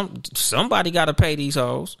 nigga. Somebody gotta pay these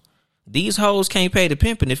hoes. These hoes can't pay the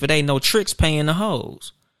pimping if it ain't no tricks paying the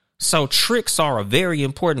hoes. So tricks are a very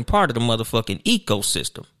important part of the motherfucking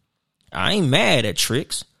ecosystem. I ain't mad at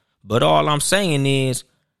tricks, but all I'm saying is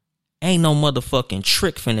ain't no motherfucking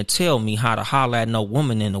trick finna tell me how to holler at no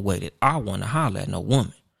woman in the way that I want to holler at no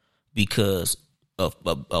woman. Because of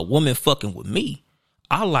a woman fucking with me,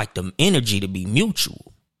 I like the energy to be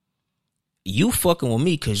mutual. You fucking with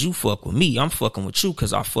me because you fuck with me. I'm fucking with you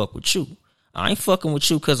because I fuck with you. I ain't fucking with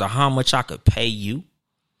you because of how much I could pay you.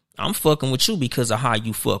 I'm fucking with you because of how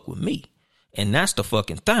you fuck with me. And that's the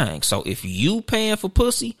fucking thing. So if you paying for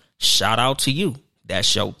pussy, shout out to you.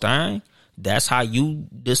 That's your thing. That's how you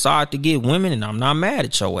decide to get women, and I'm not mad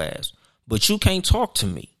at your ass. But you can't talk to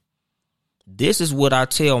me. This is what I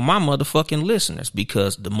tell my motherfucking listeners,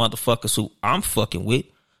 because the motherfuckers who I'm fucking with,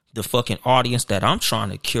 the fucking audience that I'm trying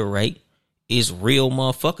to curate, is real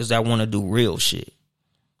motherfuckers that want to do real shit.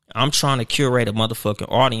 I'm trying to curate a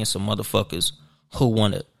motherfucking audience of motherfuckers who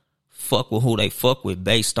want to fuck with who they fuck with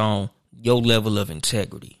based on your level of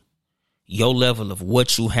integrity, your level of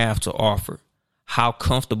what you have to offer, how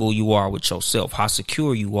comfortable you are with yourself, how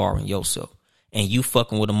secure you are in yourself, and you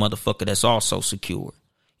fucking with a motherfucker that's also secure.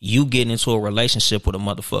 You getting into a relationship with a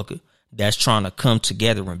motherfucker that's trying to come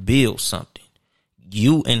together and build something.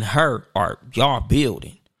 You and her are y'all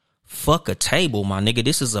building. Fuck a table, my nigga.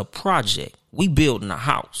 This is a project. We building a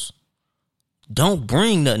house. Don't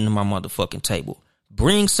bring nothing to my motherfucking table.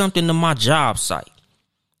 Bring something to my job site.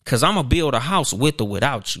 Cause I'ma build a house with or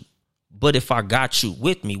without you. But if I got you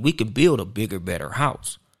with me, we could build a bigger, better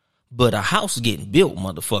house. But a house getting built,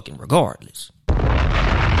 motherfucking regardless.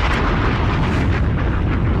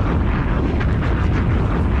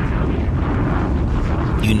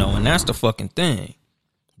 You know, and that's the fucking thing.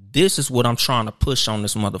 This is what I'm trying to push on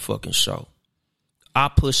this motherfucking show. I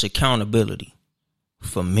push accountability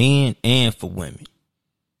for men and for women.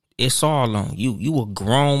 It's all on you. You a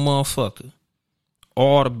grown motherfucker.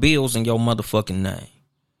 All the bills in your motherfucking name.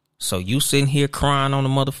 So you sitting here crying on the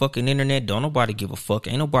motherfucking internet. Don't nobody give a fuck.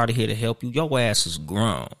 Ain't nobody here to help you. Your ass is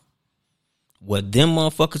grown. What them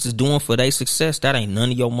motherfuckers is doing for their success, that ain't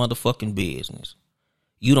none of your motherfucking business.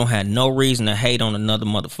 You don't have no reason to hate on another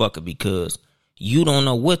motherfucker because you don't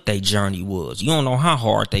know what their journey was. You don't know how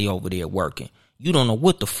hard they over there working. You don't know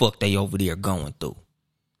what the fuck they over there going through.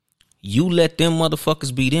 You let them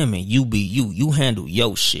motherfuckers be them and you be you. You handle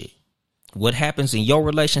your shit. What happens in your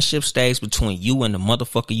relationship stays between you and the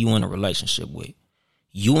motherfucker you in a relationship with.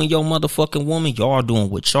 You and your motherfucking woman, y'all doing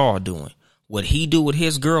what y'all doing. What he do with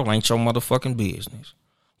his girl ain't your motherfucking business.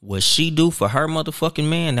 What she do for her motherfucking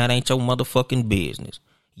man, that ain't your motherfucking business.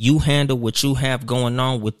 You handle what you have going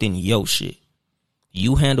on within your shit.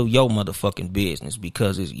 You handle your motherfucking business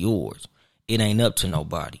because it's yours. It ain't up to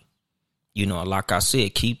nobody. You know, like I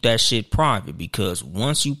said, keep that shit private because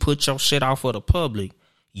once you put your shit out for the public,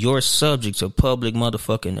 you're subject to public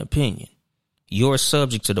motherfucking opinion. You're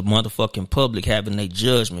subject to the motherfucking public having their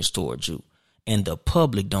judgments towards you. And the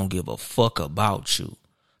public don't give a fuck about you.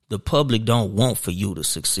 The public don't want for you to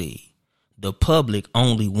succeed. The public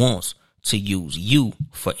only wants to use you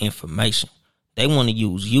for information. They want to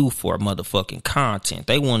use you for motherfucking content.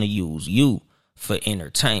 They want to use you for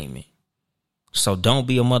entertainment. So don't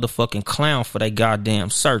be a motherfucking clown for that goddamn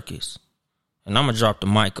circus. And I'm going to drop the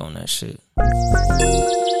mic on that shit.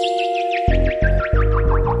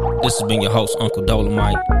 This has been your host, Uncle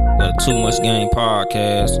Dolomite, with a Too Much Game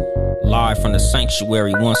podcast, live from the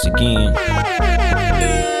sanctuary once again.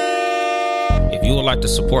 If you would like to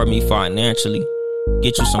support me financially,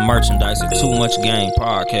 get you some merchandise at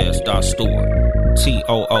toomuchgamepodcast.store.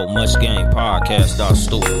 TOO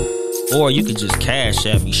muchgamepodcast.store. Or you could just cash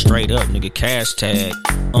at me straight up, nigga. Cash tag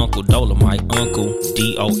Uncle Dolomite, Uncle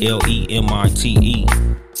DOLEMITE.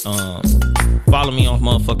 Follow me on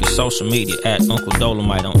motherfucking social media at Uncle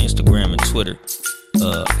Dolomite on Instagram and Twitter.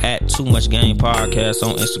 At Too Much Game Podcast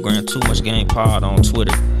on Instagram, Too Much Game Pod on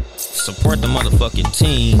Twitter. Support the motherfucking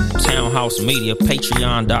team, Townhouse Media,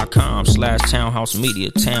 patreon.com/Townhouse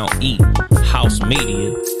Media, Town E House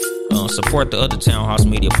Media. Support the other Townhouse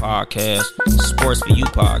Media podcast, Sports for You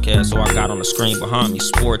podcast. So I got on the screen behind me,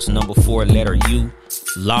 Sports #4 letter U,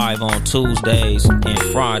 live on Tuesdays and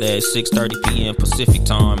Fridays, 6:30 p.m. Pacific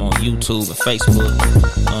time on YouTube and Facebook.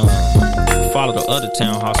 Follow the other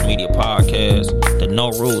Townhouse Media podcast, the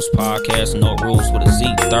No Rules podcast, No Rules with a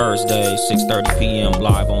Z, Thursday, 6:30 p.m.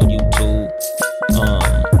 live on YouTube.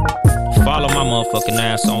 Follow my motherfucking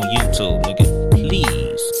ass on YouTube, nigga.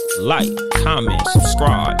 Please like, comment,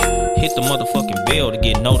 subscribe, hit the motherfucking bell to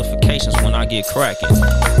get notifications when I get cracking.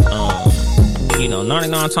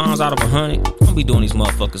 99 times out of 100, I'll be doing these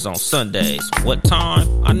motherfuckers on Sundays. What time?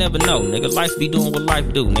 I never know, nigga. Life be doing what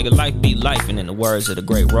life do, nigga. Life be lifing, in the words of the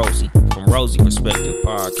great Rosie from Rosie Perspective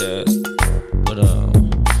Podcast. But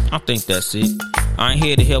I think that's it. I ain't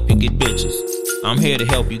here to help you get bitches. I'm here to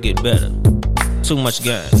help you get better. Too much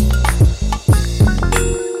game.